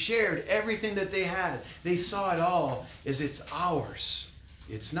 Because they shared everything that they had. They saw it all as it's ours.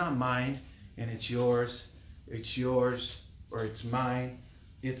 It's not mine and it's yours. It's yours or it's mine.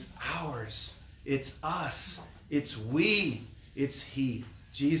 It's ours. It's us. It's we. It's he.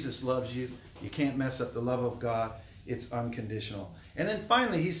 Jesus loves you. You can't mess up the love of God. It's unconditional. And then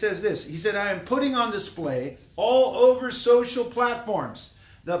finally, he says this. He said, I am putting on display all over social platforms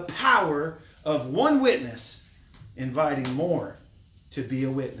the power of one witness inviting more to be a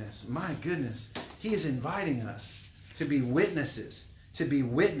witness. My goodness. He is inviting us to be witnesses. To be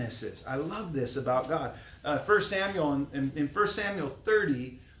witnesses. I love this about God. 1 Samuel, in 1 Samuel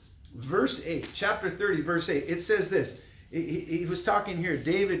 30, verse 8, chapter 30, verse 8, it says this. He was talking here.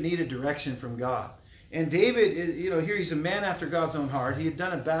 David needed direction from God. And David, you know, here he's a man after God's own heart. He had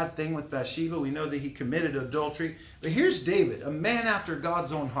done a bad thing with Bathsheba. We know that he committed adultery. But here's David, a man after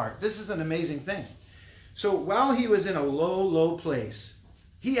God's own heart. This is an amazing thing. So while he was in a low, low place,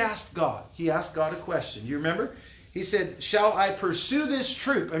 he asked God. He asked God a question. You remember? He said, shall I pursue this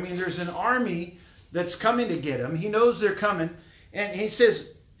troop? I mean, there's an army that's coming to get him. He knows they're coming. And he says,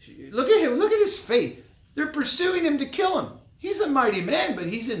 look at him. Look at his faith. They're pursuing him to kill him. He's a mighty man, but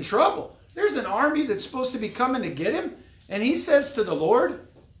he's in trouble. There's an army that's supposed to be coming to get him. And he says to the Lord,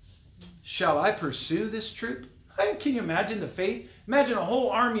 shall I pursue this troop? Can you imagine the faith? Imagine a whole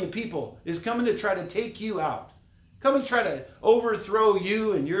army of people is coming to try to take you out. Come and try to overthrow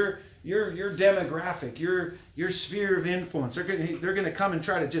you and your demographic, your sphere of influence. They're going to come and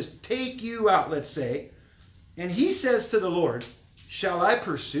try to just take you out, let's say. And he says to the Lord, shall I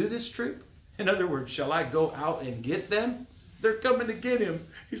pursue this troop? In other words, shall I go out and get them? They're coming to get him.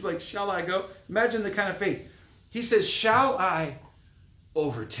 He's like, shall I go? Imagine the kind of faith. He says, shall I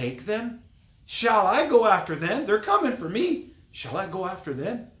overtake them? Shall I go after them? They're coming for me. Shall I go after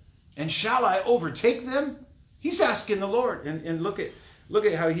them? And shall I overtake them? He's asking the Lord. And look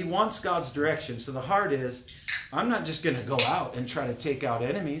at how he wants God's direction. So the heart is, I'm not just going to go out and try to take out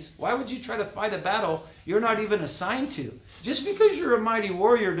enemies. Why would you try to fight a battle you're not even assigned to? Just because you're a mighty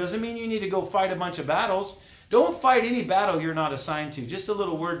warrior doesn't mean you need to go fight a bunch of battles. Don't fight any battle you're not assigned to. Just a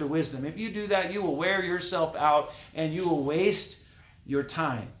little word to wisdom. If you do that, you will wear yourself out and you will waste your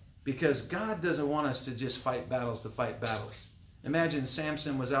time. Because God doesn't want us to just fight battles to fight battles. Imagine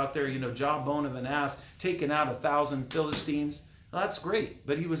Samson was out there, jawbone of an ass, taking out 1,000 Philistines. Well, that's great,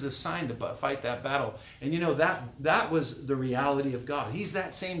 but he was assigned to fight that battle. And that was the reality of God. He's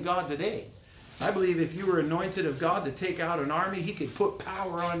that same God today. I believe if you were anointed of God to take out an army, he could put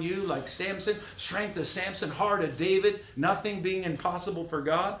power on you like Samson, strength of Samson, heart of David, nothing being impossible for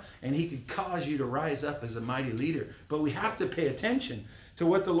God, and he could cause you to rise up as a mighty leader. But we have to pay attention to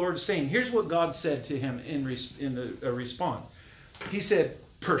what the Lord's saying. Here's what God said to him in the response. He said,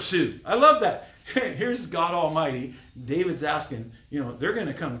 pursue. I love that. Here's God Almighty. David's asking, they're going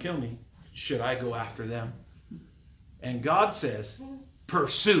to come kill me. Should I go after them? And God says,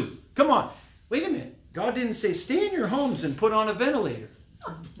 pursue. Come on. Wait a minute. God didn't say, stay in your homes and put on a ventilator.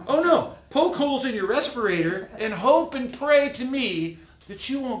 Oh no. Poke holes in your respirator and hope and pray to me that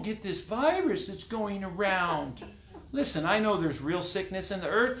you won't get this virus that's going around. Listen, I know there's real sickness in the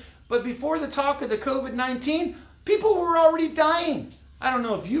earth, but before the talk of the COVID-19, people were already dying. I don't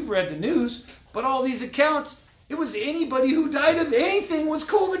know if you've read the news, but all these accounts, it was anybody who died of anything was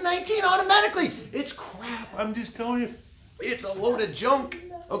COVID-19 automatically. It's crap. I'm just telling you. It's a load of junk,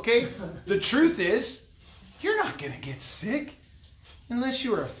 okay? The truth is, you're not going to get sick unless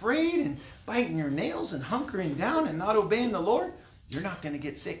you're afraid and biting your nails and hunkering down and not obeying the Lord. You're not going to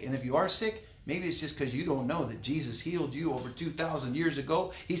get sick. And if you are sick, maybe it's just because you don't know that Jesus healed you over 2,000 years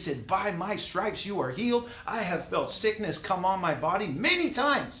ago. He said, by my stripes you are healed. I have felt sickness come on my body many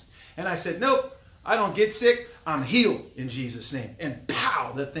times. And I said, nope, I don't get sick. I'm healed in Jesus' name. And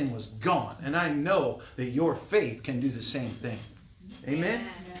pow, that thing was gone. And I know that your faith can do the same thing. Amen?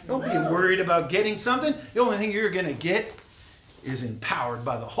 Don't be worried about getting something. The only thing you're going to get is empowered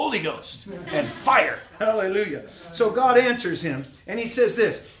by the Holy Ghost and fire. Hallelujah. So God answers him and he says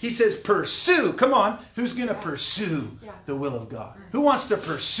this. He says, pursue. Come on. Who's going to pursue the will of God? Who wants to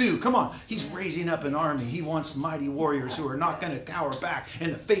pursue? Come on. He's raising up an army. He wants mighty warriors who are not going to cower back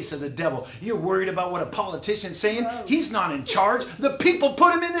in the face of the devil. You're worried about what a politician's saying? He's not in charge. The people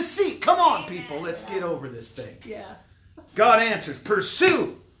put him in the seat. Come on, people. Let's get over this thing. Yeah. God answers,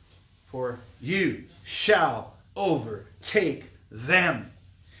 pursue, for you shall overtake them,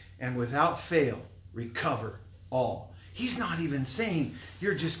 and without fail recover all. He's not even saying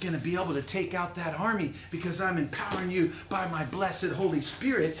you're just going to be able to take out that army because I'm empowering you by my blessed Holy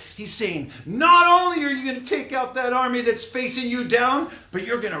Spirit. He's saying not only are you going to take out that army that's facing you down, but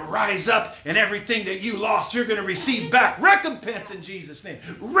you're going to rise up, and everything that you lost, you're going to receive back. Recompense in Jesus' name.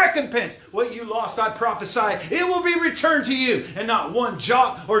 Recompense. What you lost, I prophesy, it will be returned to you. And not one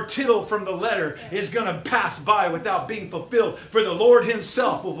jot or tittle from the letter is going to pass by without being fulfilled. For the Lord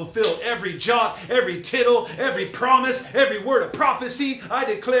himself will fulfill every jot, every tittle, every promise, every word of prophecy. I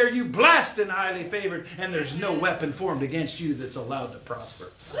declare you blessed and highly favored, and there's no weapon formed against you that's allowed to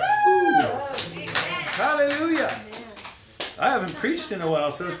prosper. Hallelujah. I haven't preached in a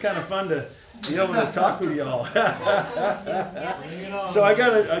while, so it's kind of fun to be able to talk with y'all. So I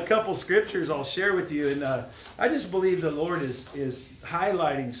got a couple scriptures I'll share with you, and I just believe the Lord is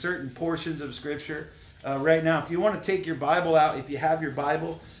highlighting certain portions of Scripture right now. If you want to take your Bible out, if you have your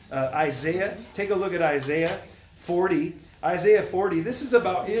Bible, Isaiah, take a look at Isaiah 40. Isaiah 40, this is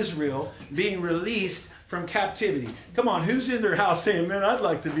about Israel being released from captivity. Come on, who's in their house saying, man, I'd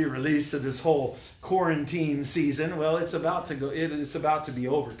like to be released to this whole quarantine season? Well, it's about to go. It's about to be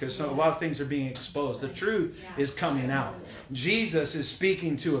over because a lot of things are being exposed. The truth is coming out. Jesus is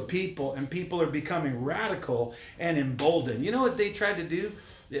speaking to a people, and people are becoming radical and emboldened. You know what they tried to do?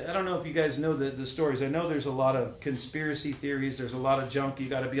 I don't know if you guys know the stories. I know there's a lot of conspiracy theories. There's a lot of junk. You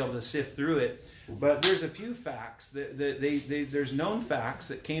got to be able to sift through it. But there's a few facts. There's known facts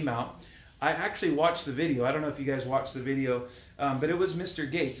that came out. I actually watched the video. I don't know if you guys watched the video, but it was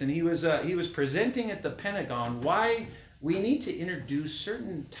Mr. Gates, and he was presenting at the Pentagon why we need to introduce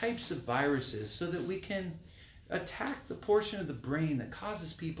certain types of viruses so that we can attack the portion of the brain that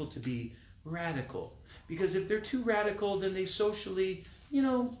causes people to be radical. Because if they're too radical, then they socially,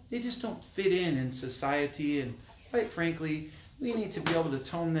 they just don't fit in society, and quite frankly, we need to be able to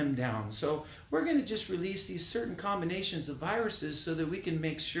tone them down. So we're going to just release these certain combinations of viruses so that we can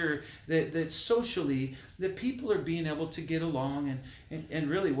make sure that socially that people are being able to get along. And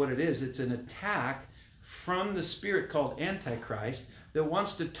really what it is, it's an attack from the spirit called Antichrist that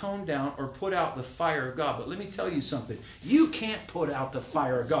wants to tone down or put out the fire of God. But let me tell you something. You can't put out the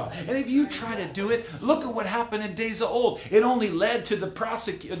fire of God. And if you try to do it, look at what happened in days of old. It only led to the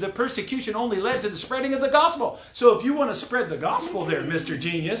persecution only led to the spreading of the gospel. So if you want to spread the gospel there, Mr.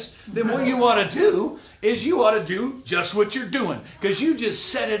 Genius, then what you ought to do is you ought to do just what you're doing. Because you just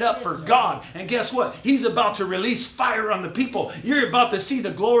set it up for God. And guess what? He's about to release fire on the people. You're about to see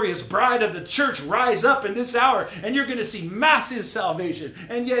the glorious bride of the church rise up in this hour. And you're going to see massive salvation.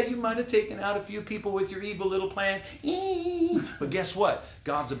 And yeah, you might have taken out a few people with your evil little plan. But guess what?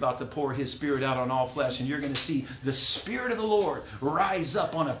 God's about to pour his spirit out on all flesh, and you're going to see the Spirit of the Lord rise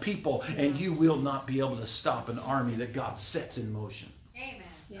up on a people, and you will not be able to stop an army that God sets in motion. Amen.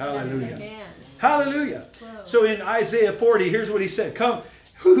 Hallelujah. Amen. Hallelujah. Whoa. So in Isaiah 40, here's what he said. I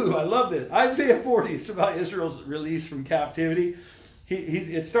love this. Isaiah 40, it's about Israel's release from captivity.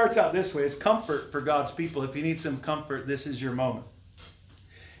 It starts out this way. It's comfort for God's people. If you need some comfort, this is your moment.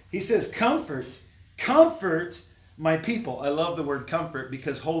 He says, comfort my people. I love the word comfort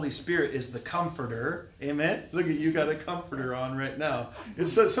because Holy Spirit is the comforter. Amen. Look at you, got a comforter on right now.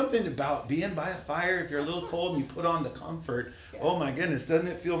 It's something about being by a fire. If you're a little cold and you put on the comfort. Oh my goodness, doesn't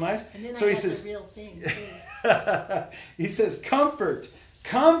it feel nice? And then so he says, the real thing too. he says, comfort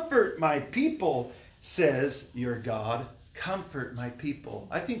my people, says your God. Comfort my people.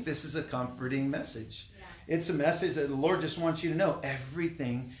 I think this is a comforting message. It's a message that the Lord just wants you to know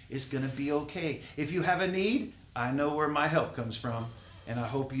everything is going to be okay. If you have a need, I know where my help comes from, and I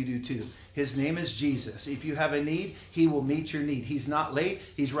hope you do too. His name is Jesus. If you have a need, he will meet your need. He's not late.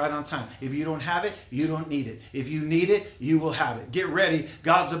 He's right on time. If you don't have it, you don't need it. If you need it, you will have it. Get ready.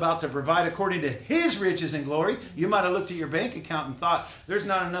 God's about to provide according to his riches and glory. You might have looked at your bank account and thought, there's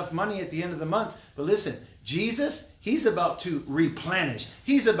not enough money at the end of the month. But listen, Jesus, he's about to replenish.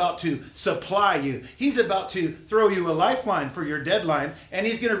 He's about to supply you. He's about to throw you a lifeline for your deadline, and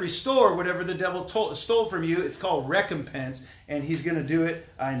he's going to restore whatever the devil stole from you. It's called recompense, and he's going to do it.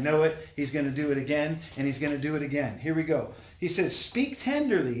 I know it. He's going to do it again, and he's going to do it again. Here we go. He says, speak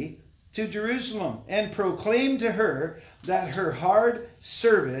tenderly to Jerusalem and proclaim to her that her hard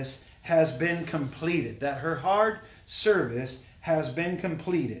service has been completed. That her hard service has been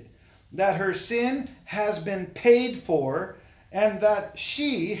completed. That her sin has been paid for, and that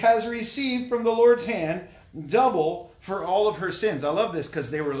she has received from the Lord's hand double for all of her sins. I love this because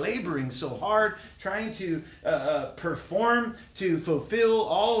they were laboring so hard, trying to perform, to fulfill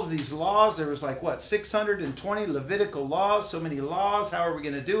all of these laws. There was like, what, 620 Levitical laws, so many laws. How are we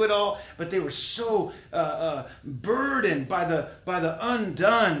going to do it all? But they were so burdened by the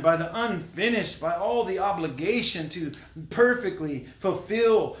undone, by the unfinished, by all the obligation to perfectly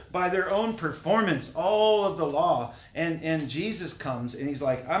fulfill by their own performance all of the law. And Jesus comes and he's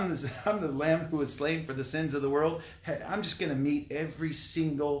like, I'm the Lamb who was slain for the sins of the world. I'm just going to meet every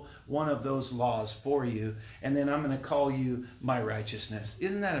single one of those laws for you, and then I'm going to call you my righteousness.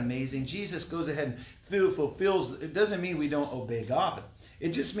 Isn't that amazing? Jesus goes ahead and fulfills. It doesn't mean we don't obey God. It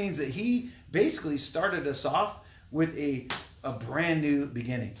just means that he basically started us off with a brand new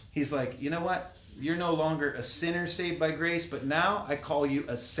beginning. He's like, you know what? You're no longer a sinner saved by grace, but now I call you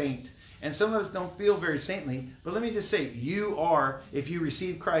a saint. And some of us don't feel very saintly, but let me just say, you are, if you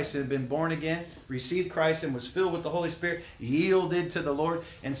received Christ and have been born again, received Christ and was filled with the Holy Spirit, yielded to the Lord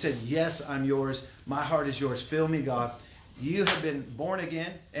and said, yes, I'm yours. My heart is yours. Fill me, God. You have been born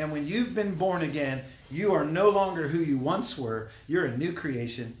again. And when you've been born again, you are no longer who you once were. You're a new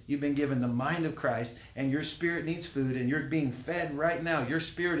creation. You've been given the mind of Christ, and your spirit needs food, and you're being fed right now. Your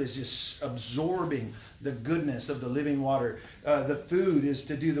spirit is just absorbing the goodness of the living water. The food is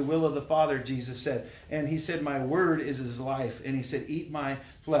to do the will of the Father, Jesus said. And he said, my word is his life. And he said, eat my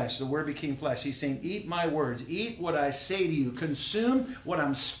flesh. The word became flesh. He's saying, eat my words. Eat what I say to you. Consume what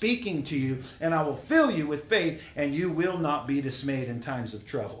I'm speaking to you, and I will fill you with faith, and you will not be dismayed in times of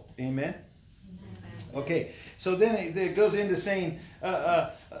trouble. Amen? Okay, so then it goes into saying,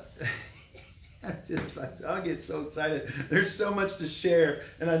 I get so excited. There's so much to share,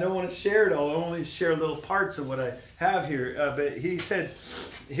 and I don't want to share it all. I only share little parts of what I have here. But he said,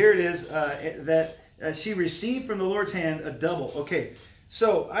 here it is, that she received from the Lord's hand a double. Okay,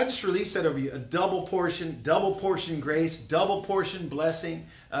 so I just released that over you. A double portion grace, double portion blessing.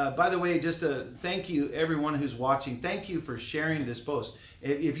 By the way, just a thank you, everyone who's watching. Thank you for sharing this post.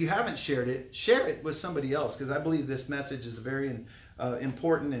 If you haven't shared it, share it with somebody else, because I believe this message is a very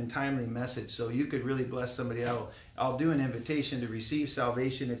important and timely message. So you could really bless somebody else. I'll do an invitation to receive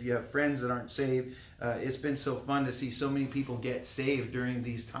salvation if you have friends that aren't saved. It's been so fun to see so many people get saved during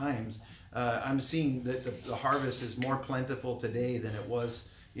these times. I'm seeing that the harvest is more plentiful today than it was,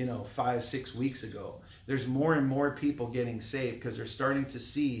 5-6 weeks ago. There's more and more people getting saved because they're starting to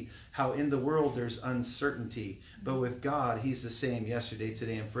see how in the world there's uncertainty. But with God, he's the same yesterday,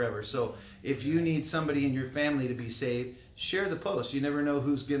 today, and forever. So if you need somebody in your family to be saved, share the post. You never know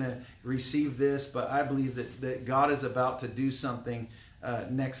who's going to receive this, but I believe that God is about to do something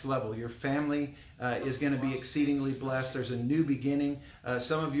next level. Your family is going to be exceedingly blessed. There's a new beginning.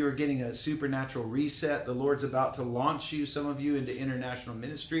 Some of you are getting a supernatural reset. The Lord's about to launch you, some of you, into international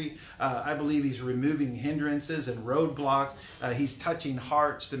ministry. I believe he's removing hindrances and roadblocks. He's touching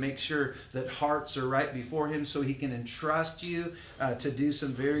hearts to make sure that hearts are right before him so he can entrust you to do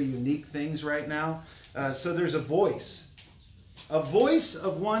some very unique things right now. So there's a voice of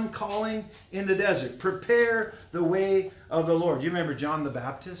one calling in the desert. Prepare the way of the Lord. You remember John the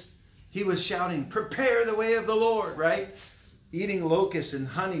Baptist? He was shouting, prepare the way of the Lord, right? Eating locusts and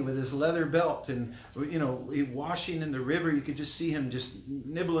honey with his leather belt, and washing in the river. You could just see him just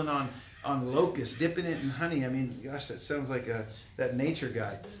nibbling on locusts, dipping it in honey. I mean, gosh, that sounds like that nature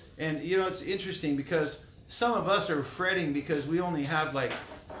guy. And it's interesting because some of us are fretting because we only have like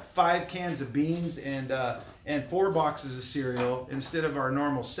 5 cans of beans and 4 boxes of cereal instead of our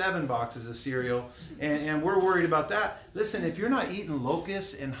normal 7 boxes of cereal, and we're worried about that. Listen, if you're not eating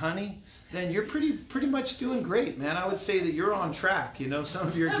locusts and honey, then you're pretty much doing great, man. I would say that you're on track. Some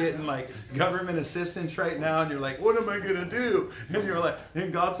of you are getting like government assistance right now, and you're like, what am I gonna do? And you're like,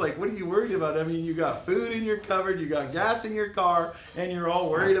 and God's like, what are you worried about? I mean, you got food in your cupboard, you got gas in your car, and you're all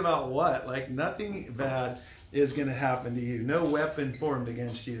worried about what? Like nothing bad is going to happen to you. No weapon formed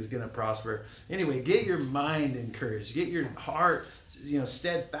against you is going to prosper. Anyway, get your mind encouraged. Get your heart,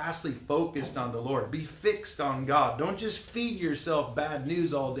 steadfastly focused on the Lord. Be fixed on God. Don't just feed yourself bad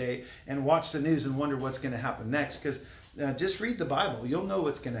news all day and watch the news and wonder what's going to happen next. Because just read the Bible. You'll know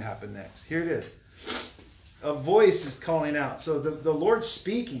what's going to happen next. Here it is. A voice is calling out. So the Lord's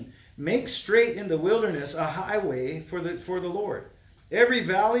speaking. Make straight in the wilderness a highway for the Lord. Every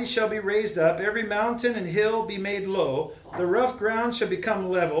valley shall be raised up, every mountain and hill be made low. The rough ground shall become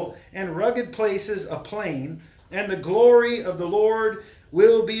level, and rugged places a plain. And the glory of the Lord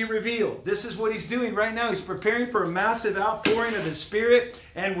will be revealed. This is what he's doing right now. He's preparing for a massive outpouring of his Spirit.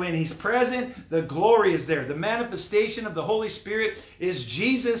 And when he's present, the glory is there. The manifestation of the Holy Spirit is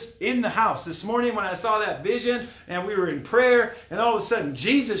Jesus in the house. This morning when I saw that vision and we were in prayer, and all of a sudden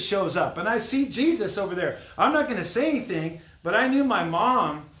Jesus shows up. And I see Jesus over there. I'm not going to say anything, but I knew my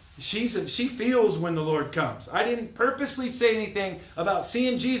mom, she feels when the Lord comes. I didn't purposely say anything about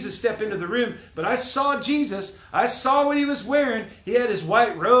seeing Jesus step into the room, but I saw Jesus. I saw what he was wearing. He had his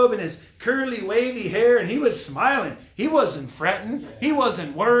white robe and his curly, wavy hair, and he was smiling. He wasn't fretting. He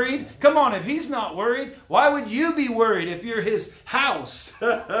wasn't worried. Come on, if he's not worried, why would you be worried if you're his house?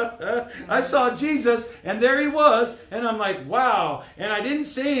 I saw Jesus, and there he was, and I'm like, wow. And I didn't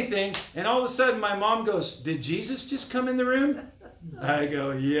say anything, and all of a sudden my mom goes, did Jesus just come in the room? I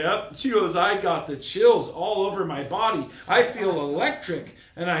go, yep. She goes, I got the chills all over my body. I feel electric.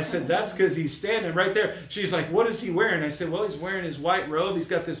 And I said, that's because he's standing right there. She's like, what is he wearing? I said, well, he's wearing his white robe. He's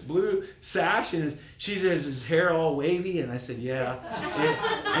got this blue sash. And she says, his hair all wavy. And I said, yeah.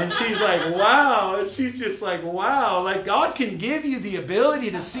 And she's like, wow. And she's just like, wow. Like, God can give you the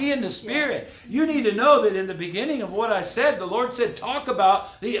ability to see in the Spirit. You need to know that in the beginning of what I said, the Lord said, talk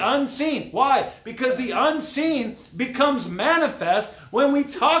about the unseen. Why? Because the unseen becomes manifest when we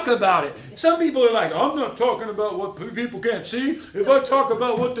talk about it. Some people are like, I'm not talking about what people can't see. If I talk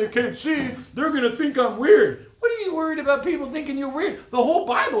about what they can't see, they're going to think I'm weird. What are you worried about people thinking you're weird? The whole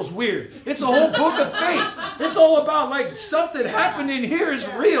Bible's weird. It's a whole book of faith. It's all about like stuff that happened in here is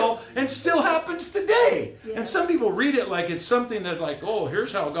real and still happens today. And some people read it like it's something that's like, oh,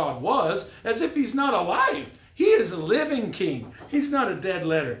 here's how God was, as if he's not alive. He is a living king. He's not a dead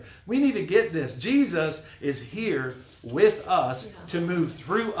letter. We need to get this. Jesus is here with us to move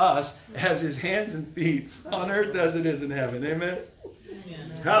through us as his hands and feet on earth as it is in heaven. Amen?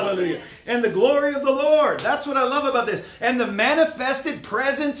 Hallelujah. And the glory of the Lord. That's what I love about this. And the manifested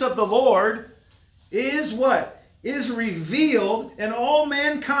presence of the Lord is what? Is revealed, and all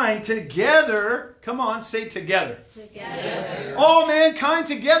mankind together, come on, say together. Together. All mankind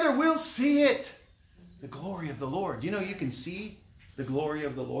together will see it. The glory of the Lord. You know, you can see the glory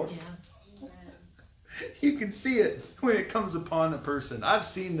of the Lord. Yeah. You can see it when it comes upon a person. I've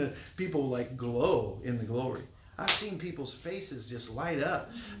seen the people like glow in the glory. I've seen people's faces just light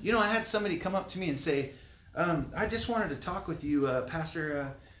up. You know, I had somebody come up to me and say, I just wanted to talk with you,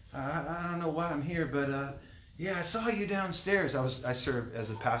 Pastor. I don't know why I'm here, but yeah, I saw you downstairs. I serve as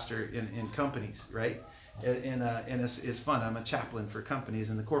a pastor in companies, right? And it's fun. I'm a chaplain for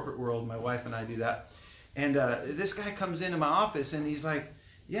companies in the corporate world. My wife and I do that. And this guy comes into my office and he's like,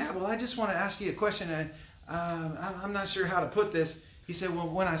 yeah, well, I just want to ask you a question. And I'm not sure how to put this. He said, well,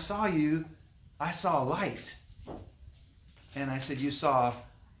 when I saw you, I saw light. And I said, you saw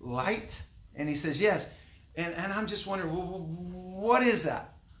light? And he says, yes. And I'm just wondering, well, what is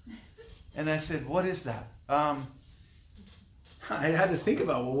that? And I said, what is that? I had to think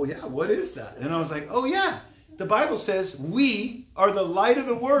about, well, yeah, what is that? And I was like, oh, yeah. The Bible says we are the light of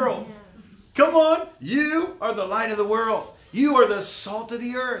the world. Come on. You are the light of the world. You are the salt of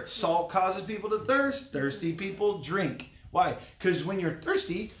the earth. Salt causes people to thirst. Thirsty people drink. Why? Because when you're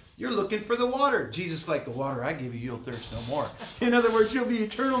thirsty, you're looking for the water. Jesus, like the water I give you, you'll thirst no more. In other words, you'll be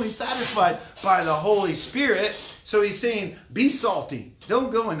eternally satisfied by the Holy Spirit. So he's saying, be salty. Don't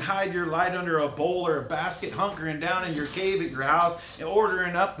go and hide your light under a bowl or a basket, hunkering down in your cave at your house and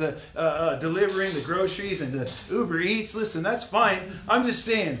ordering up the, delivering the groceries and the Uber Eats. Listen, that's fine. I'm just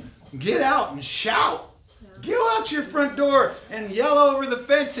saying, get out and shout. Go out your front door and yell over the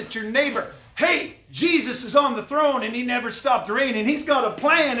fence at your neighbor. Hey, Jesus is on the throne and he never stopped reigning. He's got a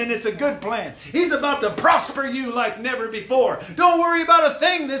plan and it's a good plan. He's about to prosper you like never before. Don't worry about a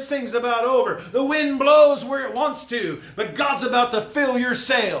thing. This thing's about over. The wind blows where it wants to, but God's about to fill your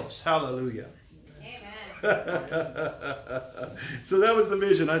sails. Hallelujah. Amen. So that was the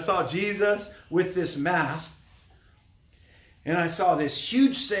vision. I saw Jesus with this mask. And I saw this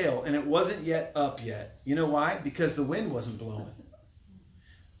huge sail, and it wasn't yet up yet. You know why? Because the wind wasn't blowing.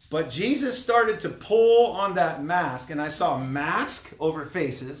 But Jesus started to pull on that mask, and I saw mask over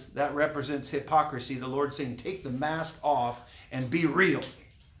faces. That represents hypocrisy. The Lord saying, take the mask off and be real.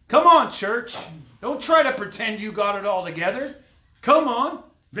 Come on, church. Don't try to pretend you got it all together. Come on.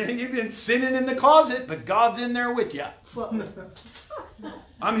 You've been sinning in the closet, but God's in there with you.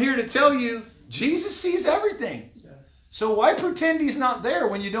 I'm here to tell you, Jesus sees everything. So why pretend he's not there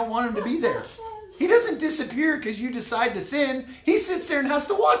when you don't want him to be there? He doesn't disappear because you decide to sin. He sits there and has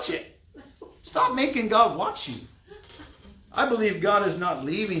to watch it. Stop making God watch you. I believe God is not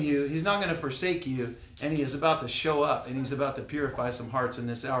leaving you. He's not going to forsake you. And he is about to show up. And he's about to purify some hearts in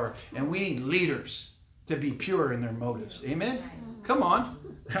this hour. And we need leaders. to be pure in their motives. Amen? Come on.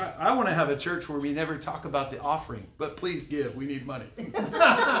 I want to have a church where we never talk about the offering, but please give. We need money.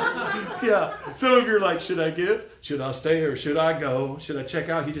 Yeah. Some of you are like, should I give? Should I stay or should I go? Should I check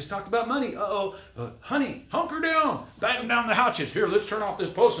out? He just talked about money. Uh-oh. Honey, hunker down. Batten down the hatches. Here, let's turn off this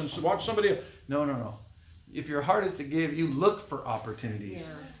post and watch somebody. No. If your heart is to give, you look for opportunities.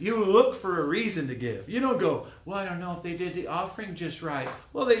 Yeah. You look for a reason to give. You don't go, well, I don't know if they did the offering just right.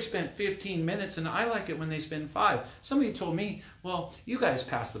 Well, they spent 15 minutes, and I like it when they spend 5. Somebody told me, well, you guys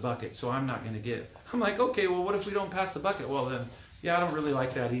pass the bucket, so I'm not going to give. I'm like, okay, well, what if we don't pass the bucket? Well, then, yeah, I don't really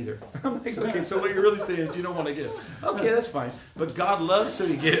like that either. I'm like, okay, so what you're really saying is you don't want to give. Okay, that's fine. But God loves, so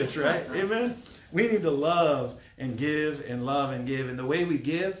he gives, right? Amen? We need to love and give and love and give. And the way we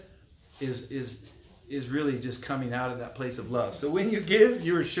give is really just coming out of that place of love. So when you give,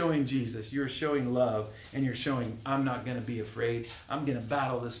 you're showing Jesus. You're showing love. And you're showing, I'm not going to be afraid. I'm going to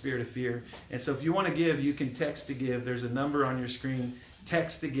battle the spirit of fear. And so if you want to give, you can text to give. There's a number on your screen.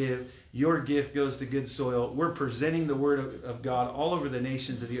 Text to give. Your gift goes to good soil. We're presenting the word of God all over the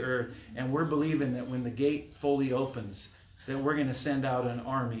nations of the earth. And we're believing that when the gate fully opens, that we're going to send out an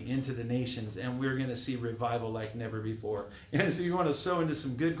army into the nations. And we're going to see revival like never before. And so you want to sow into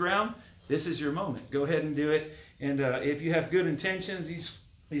some good ground? This is your moment. Go ahead and do it. And if you have good intentions,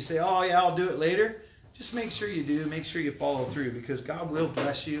 you say, oh, yeah, I'll do it later. Just make sure you do. Make sure you follow through because God will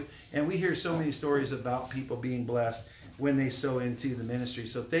bless you. And we hear so many stories about people being blessed when they sow into the ministry.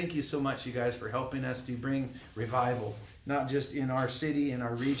 So thank you so much, you guys, for helping us to bring revival, not just in our city, in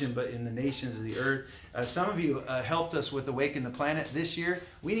our region, but in the nations of the earth. Some of you helped us with Awaken the Planet this year.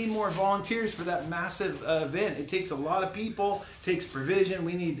 We need more volunteers for that massive event. It takes a lot of people, takes provision.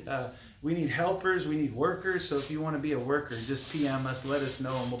 We need helpers, we need workers. So if you want to be a worker, just PM us, let us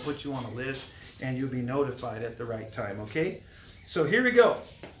know, and we'll put you on a list, and you'll be notified at the right time, okay? So here we go.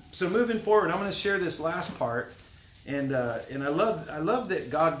 So moving forward, I'm going to share this last part. And I love that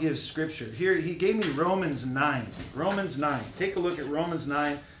God gives scripture. Here, he gave me Romans 9. Romans 9. Take a look at Romans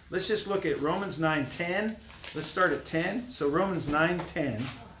 9. Let's just look at Romans 9:10. Let's start at 10. So Romans 9:10.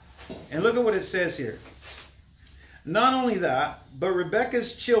 And look at what it says here. Not only that, but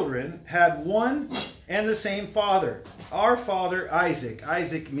Rebekah's children had one and the same father. Our father, Isaac.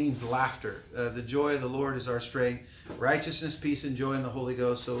 Isaac means laughter. The joy of the Lord is our strength. Righteousness, peace, and joy in the Holy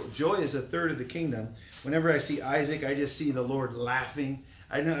Ghost. So joy is a third of the kingdom. Whenever I see Isaac, I just see the Lord laughing.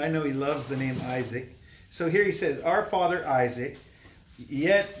 I know he loves the name Isaac. So here he says, our father Isaac,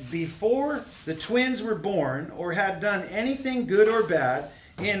 yet before the twins were born or had done anything good or bad,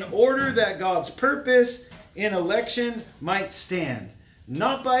 in order that God's purpose in election might stand,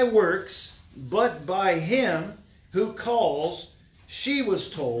 not by works, but by him who calls, she was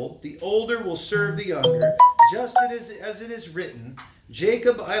told, the older will serve the younger, just as it is written,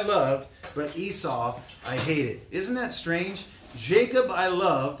 Jacob I loved, but Esau I hated. Isn't that strange? Jacob I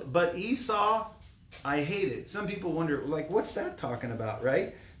loved, but Esau I hated. Some people wonder, like, what's that talking about,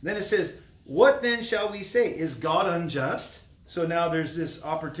 right? Then it says, what then shall we say? Is God unjust? So now there's this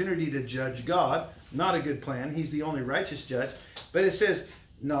opportunity to judge God. Not a good plan. He's the only righteous judge. But it says,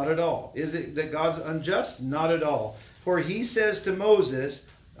 not at all. Is it that God's unjust? Not at all. For he says to Moses,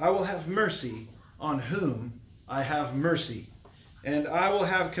 I will have mercy on whom I have mercy, and I will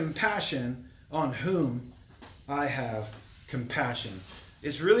have compassion on whom I have compassion.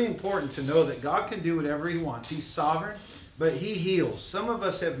 It's really important to know that God can do whatever he wants. He's sovereign, but he heals. Some of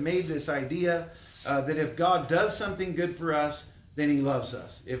us have made this idea that if God does something good for us, then he loves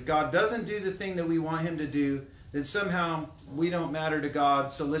us. If God doesn't do the thing that we want him to do, then somehow we don't matter to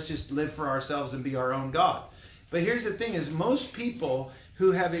God, so let's just live for ourselves and be our own God. But here's the thing is most people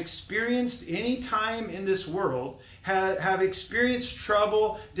who have experienced any time in this world have experienced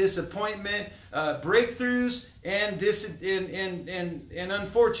trouble, disappointment, breakthroughs, and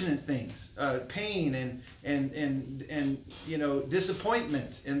unfortunate things, pain and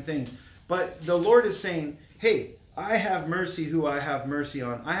disappointment and things. But the Lord is saying, hey, I have mercy who I have mercy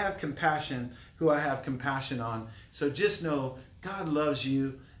on. I have compassion who I have compassion on. So just know God loves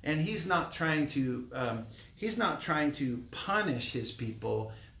you, and he's not trying to punish his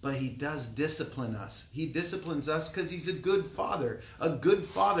people, but he does discipline us. He disciplines us because he's a good father. A good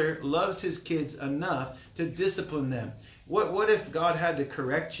father loves his kids enough to discipline them. What if God had to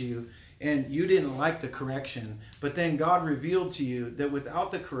correct you and you didn't like the correction, but then God revealed to you that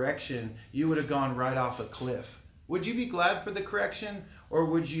without the correction, you would have gone right off a cliff? Would you be glad for the correction, or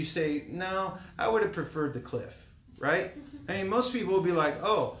would you say, no, I would have preferred the cliff, right? I mean, most people will be like,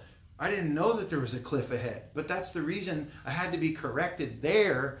 oh, I didn't know that there was a cliff ahead. But that's the reason I had to be corrected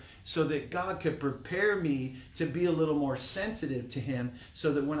there, so that God could prepare me to be a little more sensitive to him,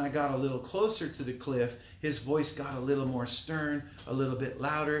 so that when I got a little closer to the cliff, his voice got a little more stern, a little bit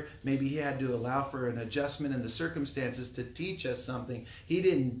louder. Maybe he had to allow for an adjustment in the circumstances to teach us something. He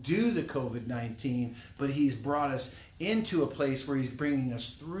didn't do the COVID-19, but he's brought us into a place where he's bringing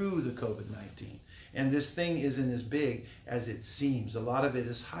us through the COVID-19. And this thing isn't as big as it seems. A lot of it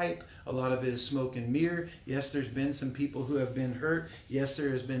is hype. A lot of it is smoke and mirror. Yes, there's been some people who have been hurt. Yes, there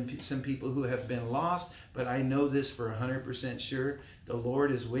has been some people who have been lost. But I know this for 100% sure. The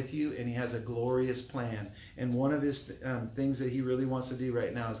Lord is with you, and he has a glorious plan. And one of his things that he really wants to do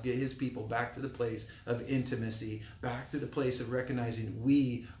right now is get his people back to the place of intimacy, back to the place of recognizing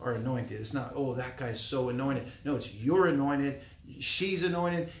we are anointed. It's not, oh, that guy's so anointed. No, it's you're anointed. She's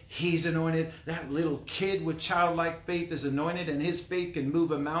anointed. He's anointed. That little kid with childlike faith is anointed, and his faith can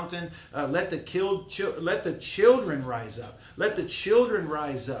move a mountain. Let the children rise up. Let the children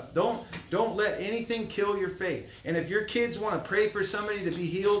rise up. Don't let anything kill your faith. And if your kids want to pray for somebody to be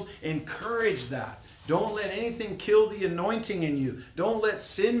healed, encourage that. Don't let anything kill the anointing in you. Don't let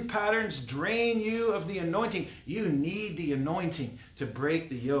sin patterns drain you of the anointing. You need the anointing to break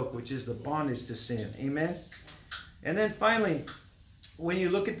the yoke, which is the bondage to sin. Amen? And then finally, when you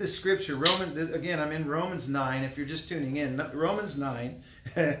look at the scripture, again, I'm in Romans 9, if you're just tuning in. Romans 9,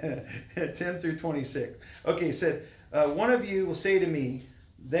 10 through 26. Okay, it said, one of you will say to me,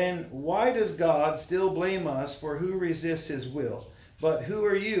 then why does God still blame us for who resists his will? But who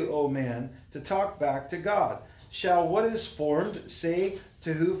are you, O man, to talk back to God? Shall what is formed say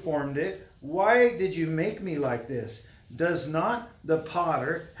to who formed it, why did you make me like this? Does not the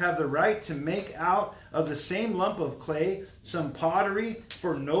potter have the right to make out of the same lump of clay some pottery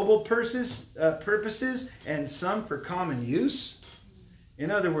for noble purposes and some for common use?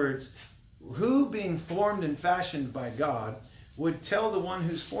 In other words, who being formed and fashioned by God would tell the one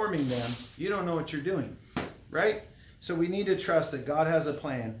who's forming them, you don't know what you're doing, right? So we need to trust that God has a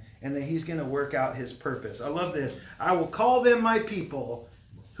plan and that he's going to work out his purpose. I love this. I will call them my people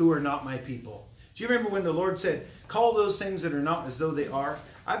who are not my people. Do you remember when the Lord said, call those things that are not as though they are?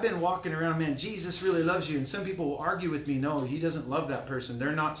 I've been walking around, man, Jesus really loves you. And some people will argue with me, no, he doesn't love that person.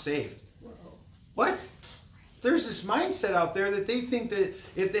 They're not saved. What? There's this mindset out there that they think that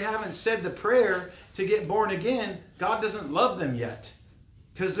if they haven't said the prayer to get born again, God doesn't love them yet.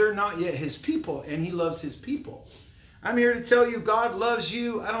 Because they're not yet his people, and he loves his people. I'm here to tell you, God loves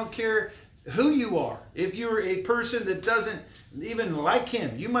you. I don't care who you are. If you're a person that doesn't even like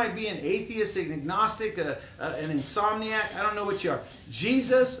him, you might be an atheist, an agnostic, an insomniac. I don't know what you are.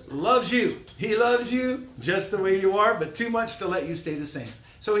 Jesus loves you. He loves you just the way you are, but too much to let you stay the same.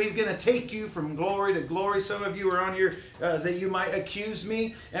 So he's going to take you from glory to glory. Some of you are on here that you might accuse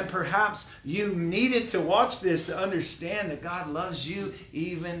me, and perhaps you needed to watch this to understand that God loves you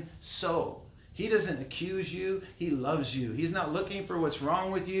even so. He doesn't accuse you. He loves you. He's not looking for what's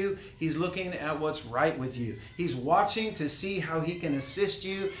wrong with you. He's looking at what's right with you. He's watching to see how he can assist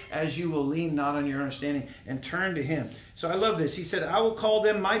you as you will lean not on your understanding and turn to him. So I love this. He said, I will call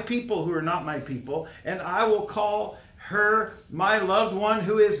them my people who are not my people, and I will call her my loved one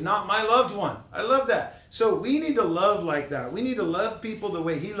who is not my loved one. I love that. So we need to love like that. We need to love people the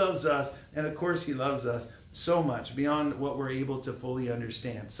way he loves us. And of course he loves us so much beyond what we're able to fully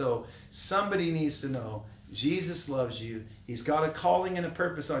understand. So somebody needs to know Jesus loves you. He's got a calling and a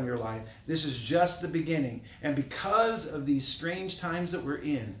purpose on your life. This is just the beginning. And because of these strange times that we're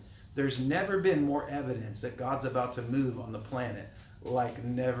in, there's never been more evidence that God's about to move on the planet like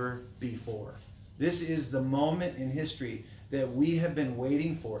never before. This is the moment in history that we have been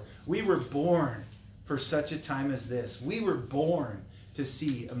waiting for. We were born for such a time as this. We were born to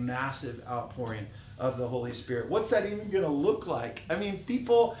see a massive outpouring of the Holy Spirit. What's that even going to look like? I mean,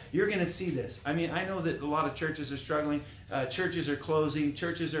 people, you're going to see this. I mean, I know that a lot of churches are struggling. Churches are closing.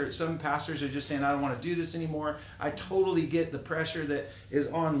 Some pastors are just saying, I don't want to do this anymore. I totally get the pressure that is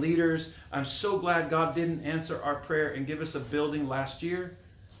on leaders. I'm so glad God didn't answer our prayer and give us a building last year.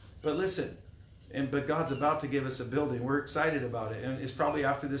 But listen, but God's about to give us a building. We're excited about it. And it's probably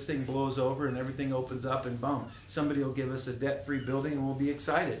after this thing blows over and everything opens up and boom, somebody will give us a debt-free building and we'll be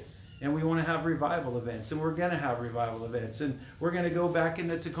excited. And we want to have revival events, and we're going to have revival events. And we're going to go back in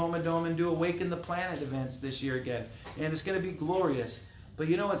the Tacoma Dome and do Awaken the Planet events this year again. And it's going to be glorious. But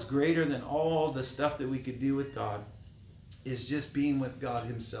you know what's greater than all the stuff that we could do with God is just being with God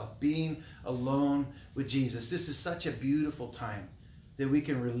himself, being alone with Jesus. This is such a beautiful time that we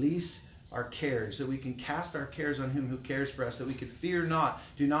can release our cares, that we can cast our cares on him who cares for us, that we can fear not,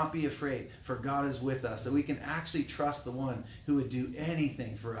 do not be afraid, for God is with us, that we can actually trust the one who would do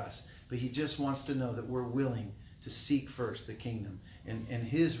anything for us. But he just wants to know that we're willing to seek first the kingdom and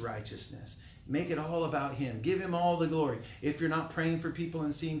his righteousness. Make it all about him. Give him all the glory. If you're not praying for people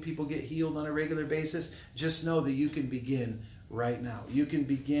and seeing people get healed on a regular basis, just know that you can begin right now. You can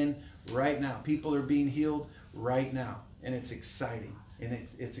begin right now. People are being healed right now. And it's exciting. And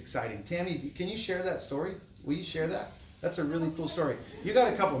it's exciting. Tammy, can you share that story? Will you share that? That's a really cool story. You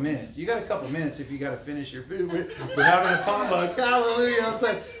got a couple minutes. You got a couple minutes if you got to finish your food. We're having a potluck. Hallelujah.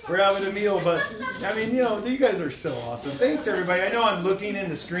 Outside. We're having a meal. But, I mean, you know, you guys are so awesome. Thanks, everybody. I know I'm looking in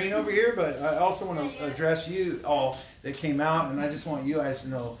the screen over here, but I also want to address you all that came out. And I just want you guys to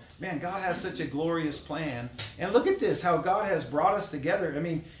know, man, God has such a glorious plan. And look at this, how God has brought us together. I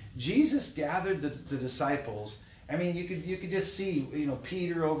mean, Jesus gathered the disciples. I mean, you could just see, you know,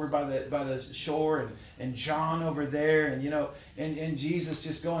 Peter over by the shore and John over there, and, you know, and Jesus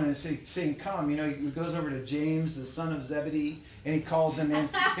just going and saying, come. You know, he goes over to James, the son of Zebedee, and he calls him in.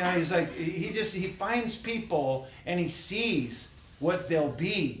 You know, he's like, he finds people and he sees what they'll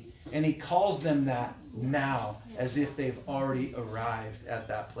be, and he calls them that now as if they've already arrived at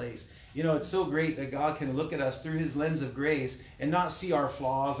that place. You know, it's so great that God can look at us through his lens of grace and not see our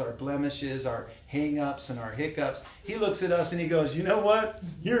flaws, our blemishes, our hang-ups, and our hiccups. He looks at us and he goes, you know what?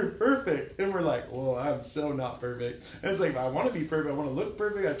 You're perfect. And we're like, well, I'm so not perfect. And it's like, I want to be perfect. I want to look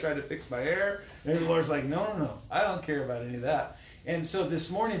perfect. I try to fix my hair. And the Lord's like, no. I don't care about any of that. And so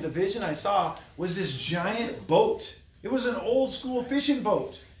this morning, the vision I saw was this giant boat. It was an old school fishing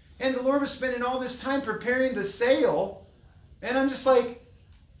boat. And the Lord was spending all this time preparing the sail. And I'm just like,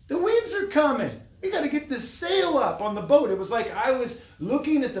 the winds are coming. We got to get this sail up on the boat. It was like I was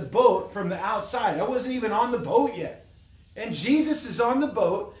looking at the boat from the outside. I wasn't even on the boat yet. And Jesus is on the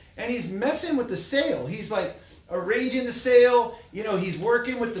boat, and he's messing with the sail. He's like arranging the sail. You know, he's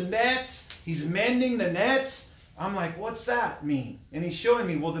working with the nets. He's mending the nets. I'm like, what's that mean? And he's showing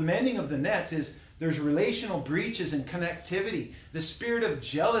me, well, the mending of the nets is there's relational breaches and connectivity. The spirit of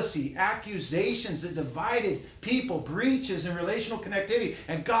jealousy, accusations that divided people, breaches and relational connectivity.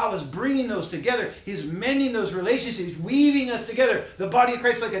 And God was bringing those together. He's mending those relationships. He's weaving us together. The body of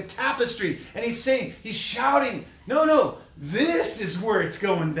Christ like a tapestry. And he's saying, he's shouting, no, this is where it's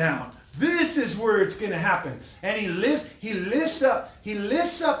going down. This is where it's going to happen. And he lifts up the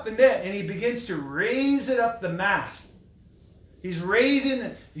net, and he begins to raise it up the mast. He's raising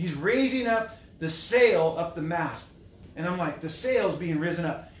up the sail up the mast. And I'm like, the sail's being risen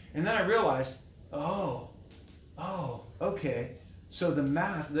up. And then I realized, oh, okay. So the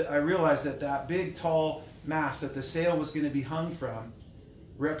mast, I realized that big tall mast that the sail was going to be hung from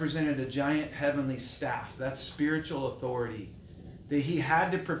represented a giant heavenly staff. That's spiritual authority. That he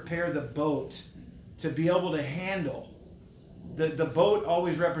had to prepare the boat to be able to handle. The boat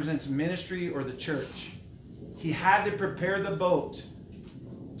always represents ministry or the church. He had to prepare the boat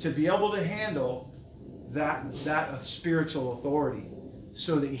to be able to handle that spiritual authority,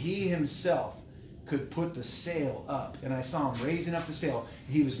 so that he himself could put the sail up. And I saw him raising up the sail.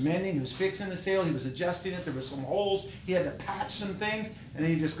 He was mending, he was fixing the sail, he was adjusting it. There were some holes, he had to patch some things, and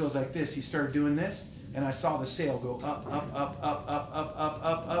then he just goes like this. He started doing this, and I saw the sail go up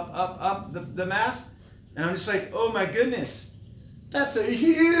the mast, and I'm just like, oh my goodness, that's a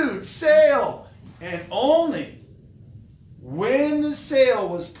huge sail. And only when the sail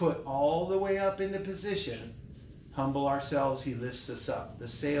was put all the way up into position, humble ourselves, he lifts us up. The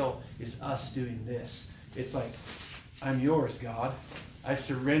sail is us doing this. It's like, I'm yours, God. I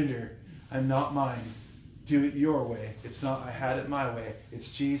surrender. I'm not mine. Do it your way. It's not, I had it my way.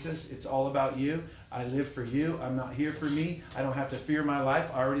 It's Jesus. It's all about you. I live for you. I'm not here for me. I don't have to fear my life.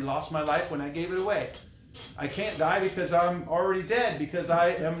 I already lost my life when I gave it away. I can't die because I'm already dead, because I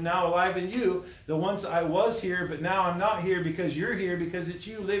am now alive in you. The once I was here, but now I'm not here because you're here, because it's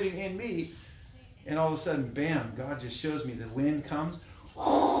you living in me. And all of a sudden, bam, God just shows me the wind comes.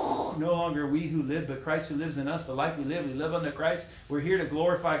 No longer we who live, but Christ who lives in us. The life we live under Christ. We're here to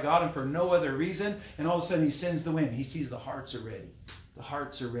glorify God and for no other reason. And all of a sudden he sends the wind. He sees the hearts are ready. The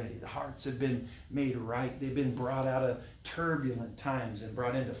hearts are ready. The hearts have been made right. They've been brought out of turbulent times and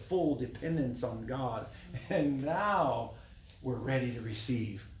brought into full dependence on God. And now we're ready to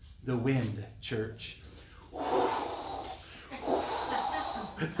receive the wind, church.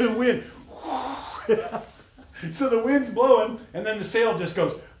 The wind. So the wind's blowing, and then the sail just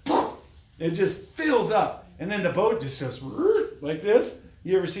goes, it just fills up. And then the boat just goes like this.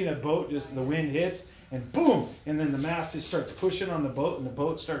 You ever seen a boat, just the wind hits, and boom, and then the mast just starts pushing on the boat, and the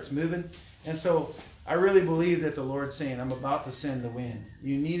boat starts moving. And so I really believe that the Lord's saying, I'm about to send the wind.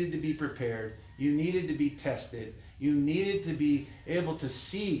 You needed to be prepared. You needed to be tested. You needed to be able to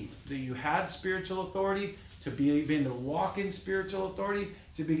see that you had spiritual authority, to begin to walk in spiritual authority,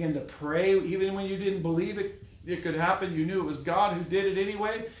 to begin to pray. Even when you didn't believe it could happen, you knew it was God who did it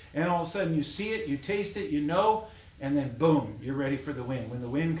anyway. And all of a sudden you see it, you taste it, you know, and then boom, you're ready for the wind. When the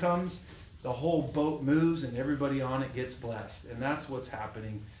wind comes, the whole boat moves and everybody on it gets blessed. And that's what's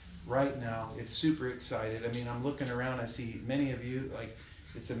happening right now. It's super excited. I mean, I'm looking around, I see many of you, like,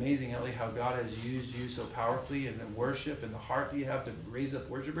 it's amazing, Ellie, how God has used you so powerfully in the worship and the heart that you have to raise up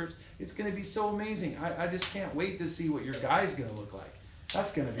worshipers. It's going to be so amazing. I just can't wait to see what your guy's going to look like.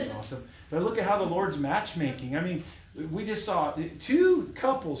 That's going to be awesome. But look at how the Lord's matchmaking. I mean, we just saw two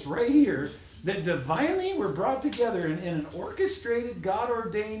couples right here that divinely were brought together in an orchestrated,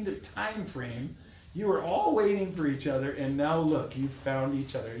 God-ordained time frame. You were all waiting for each other, and now look, you found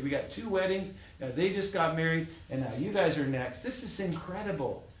each other. We got two weddings. They just got married, and now you guys are next. This is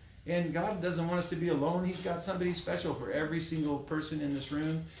incredible. And God doesn't want us to be alone. He's got somebody special for every single person in this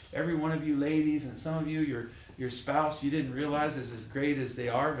room. Every one of you ladies, and some of you, your spouse, you didn't realize is as great as they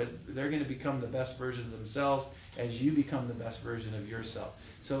are, but they're going to become the best version of themselves as you become the best version of yourself.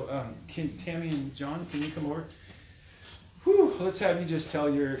 So can Tammy and John, can you come over? Whew, let's have you just tell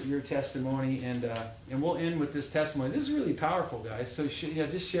your testimony, and we'll end with this testimony. This is really powerful, guys. So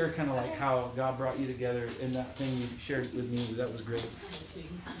just share kind of like how God brought you together in that thing you shared with me. That was great.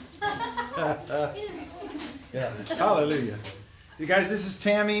 Yeah, hallelujah. You guys, this is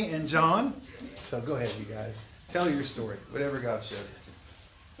Tammy and John. So go ahead, you guys. Tell your story, whatever God showed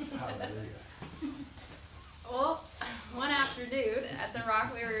you. Hallelujah. Well, one afternoon at the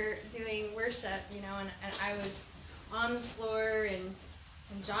Rock, we were doing worship, and I was on the floor, and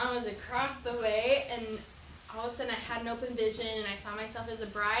John was across the way, and all of a sudden I had an open vision, and I saw myself as a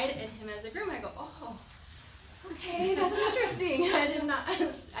bride and him as a groom, and I go, oh, okay, that's interesting. I didn't know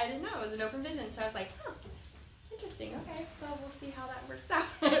it was an open vision, so I was like, huh, interesting, okay, so we'll see how that works out.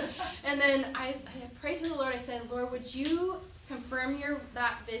 And then I prayed to the Lord. I said, Lord, would you confirm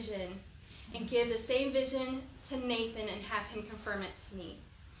that vision and give the same vision to Nathan and have him confirm it to me,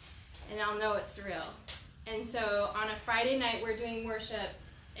 and I'll know it's real. And so on a Friday night, we're doing worship,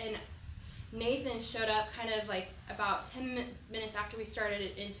 and Nathan showed up kind of like about 10 minutes after we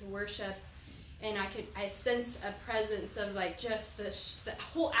started into worship, and I sensed a presence of like just the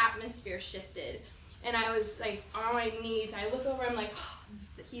whole atmosphere shifted, and I was like on my knees. I look over, I'm like, oh,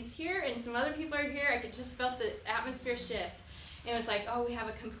 he's here, and some other people are here. I could just felt the atmosphere shift. And it was like, oh, we have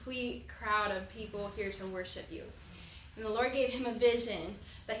a complete crowd of people here to worship you. And the Lord gave him a vision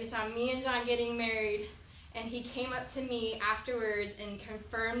that he saw me and John getting married. And he came up to me afterwards and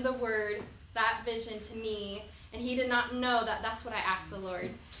confirmed the word, that vision to me. And he did not know that that's what I asked the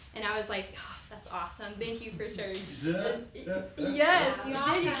Lord. And I was like, oh, that's awesome. Thank you for sharing. Yes, you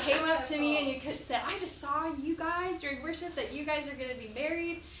did. You came up to me and you said, I just saw you guys during worship that you guys are going to be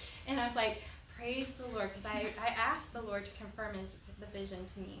married. And I was like, praise the Lord. Because I asked the Lord to confirm the vision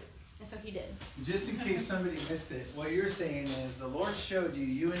to me. And so he did. Just in case somebody missed it, what you're saying is the Lord showed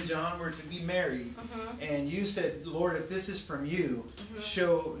you and John were to be married, and you said, Lord, if this is from you,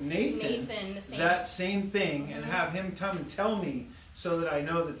 show Nathan that same thing and have him come and tell me so that I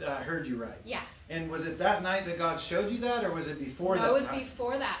know that I heard you right. Yeah. And was it that night that God showed you that, or was it before that? No, it was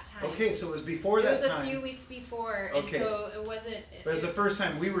before that time. Okay, so it was before that time. It was a few weeks before, and so it wasn't... But it was the first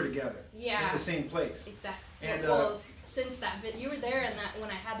time we were together. Yeah. In the same place. Exactly. And, since that, but you were there when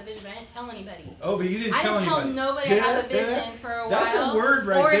I had the vision, but I didn't tell anybody. Oh, but you didn't tell anybody. I didn't tell nobody I had the vision for a while. That's a word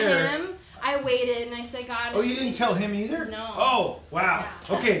right there. For him, I waited and I said, God. Oh, you didn't tell him either? No. Oh, wow.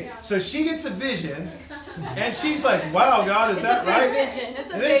 Yeah. Okay, so she gets a vision, and she's like, wow, God, is that right? It's a big vision.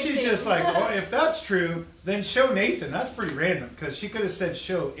 It's a and then she's just like, well, if that's true, then show Nathan. That's pretty random, because she could have said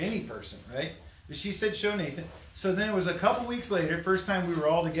show any person, right? But she said show Nathan. So then it was a couple weeks later, first time we were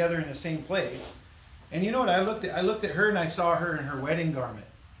all together in the same place. And you know what? I looked at her and I saw her in her wedding garment.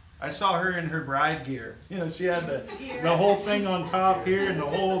 I saw her in her bride gear. She had the whole thing on top here and the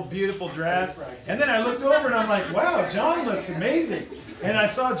whole beautiful dress. And then I looked over and I'm like, wow, John looks amazing. And I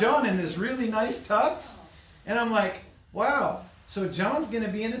saw John in this really nice tux. And I'm like, wow. So John's going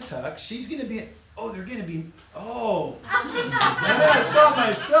to be in a tux. She's going to be they're going to be, And then I saw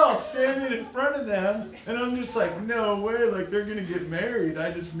myself standing in front of them, and I'm just like, no way, like they're going to get married.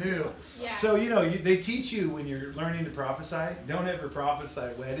 I just knew. Yeah. So, they teach you when you're learning to prophesy, don't ever prophesy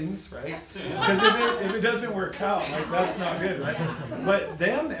weddings, right? Because if it doesn't work out, like that's not good, right? Yeah. But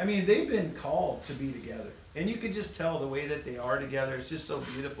them, they've been called to be together. And you can just tell the way that they are together. It's just so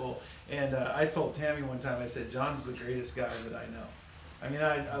beautiful. And I told Tammy one time, I said, John's the greatest guy that I know. I mean,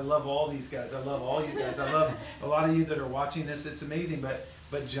 I love all these guys. I love all you guys. I love a lot of you that are watching this. It's amazing.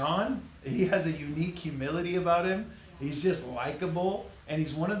 But John, he has a unique humility about him. He's just likable, and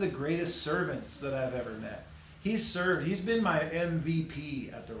he's one of the greatest servants that I've ever met. He's served. He's been my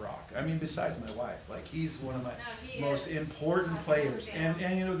MVP at the Rock. I mean, besides my wife, like he's one of my most important players. And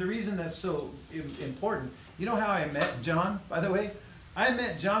you know the reason that's so important. You know how I met John? By the way, I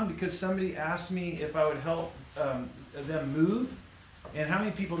met John because somebody asked me if I would help them move. And how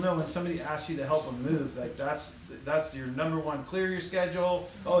many people know when somebody asks you to help them move, like that's your number one, clear your schedule.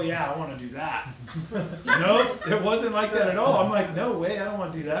 Oh yeah, I want to do that. No, it wasn't like that at all. I'm like, no way, I don't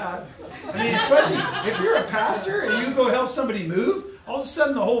want to do that. I mean, especially if you're a pastor and you go help somebody move, all of a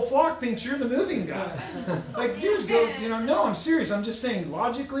sudden the whole flock thinks you're the moving guy. Like, dude, go, you know, no, I'm serious. I'm just saying,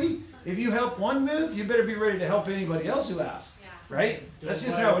 logically, if you help one move, you better be ready to help anybody else who asks. Right? That's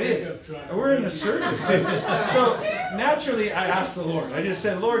just how it is. We're in a service. So naturally, I asked the Lord. I just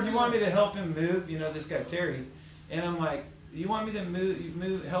said, Lord, you want me to help him move? You know, this guy Terry. And I'm like, you want me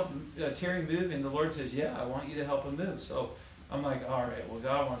to help Terry move? And the Lord says, yeah, I want you to help him move. So I'm like, all right, well,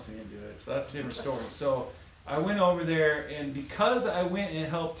 God wants me to do it. So that's a different story. So I went over there, and because I went and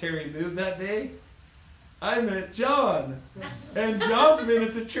helped Terry move that day, I met John. And John's been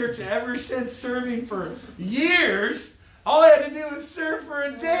at the church ever since, serving for years. All I had to do was serve for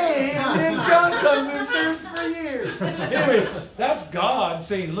a day, and then John comes and serves for years. Anyway, that's God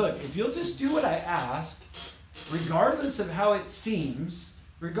saying, look, if you'll just do what I ask, regardless of how it seems,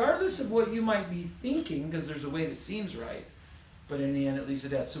 regardless of what you might be thinking, because there's a way that seems right, but in the end it leads to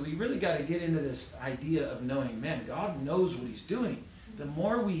death. So we really got to get into this idea of knowing, man, God knows what he's doing. The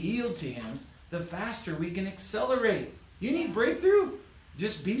more we yield to him, the faster we can accelerate. You need breakthrough?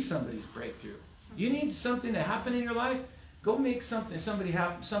 Just be somebody's breakthrough. You need something to happen in your life? Go make something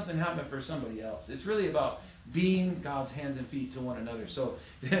happen for somebody else. It's really about being God's hands and feet to one another. So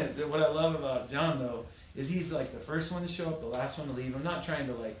what I love about John, though, is he's like the first one to show up, the last one to leave. I'm not trying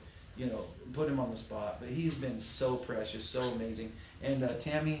to, like, you know, put him on the spot, but he's been so precious, so amazing. And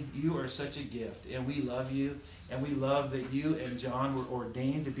Tammy, you are such a gift, and we love you, and we love that you and John were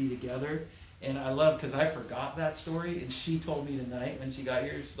ordained to be together. And I love, because I forgot that story, and she told me tonight when she got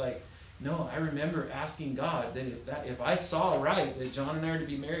here, it's like, no, I remember asking God that if I saw right that John and I are to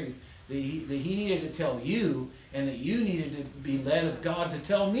be married, that he needed to tell you, and that you needed to be led of God to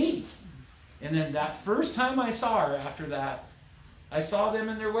tell me. And then that first time I saw her after that, I saw them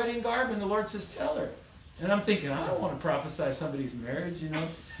in their wedding garb, and the Lord says, tell her. And I'm thinking, I don't want to prophesy somebody's marriage, you know.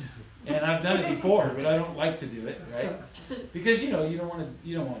 And I've done it before, but I don't like to do it, right? Because, you know, you don't want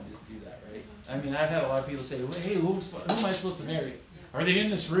to just do that, right? I mean, I've had a lot of people say, well, hey, who am I supposed to marry? Are they in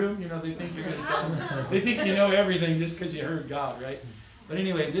this room? You know, they think you're going to tell them. They think you know everything just because you heard God, right? But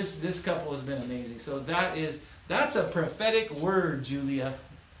anyway, this couple has been amazing. So that's a prophetic word, Julia.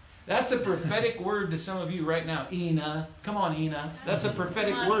 That's a prophetic word to some of you right now. Ina. Come on, Ina. That's a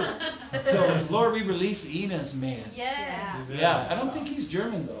prophetic word. So, Lord, we release Ina's man. Yes. Yeah, I don't think he's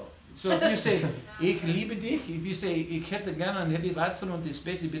German, though. So if you say, ich liebe dich, if you say, ich hätte gerne ein heavy Watson und die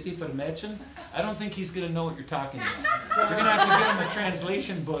Spezi bitte vermädchen, I don't think he's going to know what you're talking about. You're going to have to give him a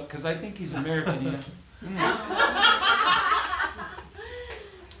translation book, because I think he's American, you know?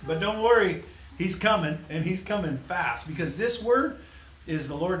 But don't worry, he's coming, and he's coming fast, because this word is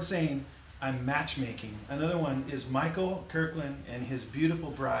the Lord saying, I'm matchmaking. Another one is Michael Kirkland and his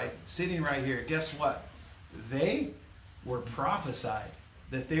beautiful bride sitting right here. Guess what? They were prophesied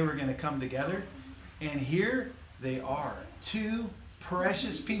that they were going to come together, and here they are, two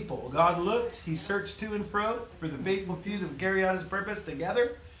precious people. God looked, he searched to and fro for the faithful few that would carry out his purpose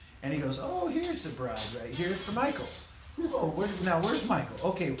together, and he goes, oh, here's the bride right here for Michael. Oh, where's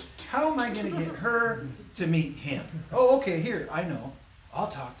Michael? Okay, how am I going to get her to meet him? Oh, okay, here, I know.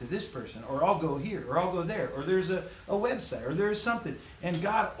 I'll talk to this person, or I'll go here, or I'll go there, or there's a website, or there's something. And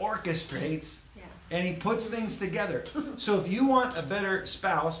God orchestrates, and he puts things together. So if you want a better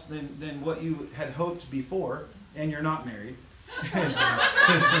spouse than what you had hoped before, and you're not married,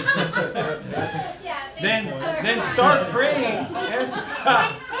 then start praying.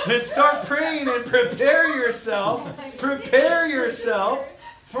 Then start praying and prepare yourself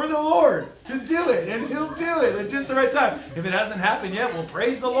for the Lord to do it, and he'll do it at just the right time. If it hasn't happened yet, well,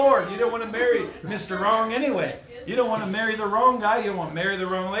 praise the Lord. You don't want to marry Mr. Wrong anyway. You don't want to marry the wrong guy. You don't want to marry the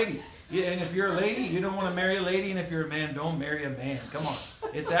wrong lady. Yeah, and if you're a lady, you don't want to marry a lady. And if you're a man, don't marry a man. Come on.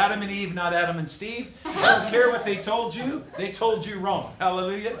 It's Adam and Eve, not Adam and Steve. I don't care what they told you. They told you wrong.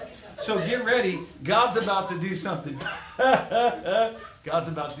 Hallelujah. So get ready. God's about to do something. God's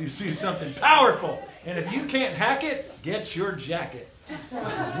about to do something powerful. And if you can't hack it, get your jacket.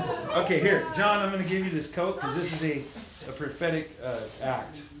 Okay, here, John, I'm going to give you this coat, because this is a prophetic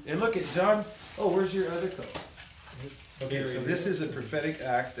act. And look at John. Oh, where's your other coat? Okay, so this is a prophetic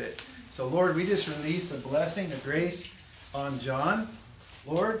act that, so Lord, we just release a blessing, a grace on John,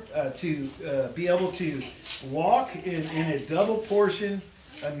 Lord, to be able to walk in a double portion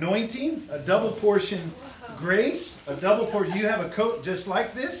anointing, a double portion grace, a double portion. You have a coat just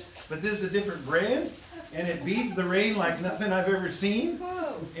like this, but this is a different brand, and it beats the rain like nothing I've ever seen.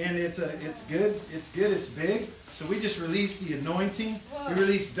 And it's good, it's big. So we just release the anointing. We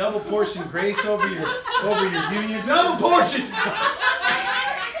release double portion grace over your union. Double portion.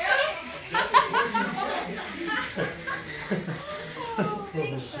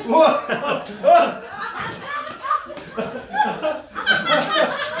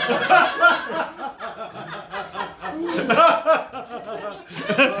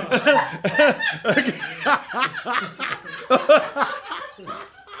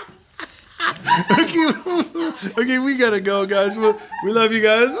 Okay, we gotta go, guys. We love you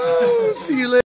guys. See you later.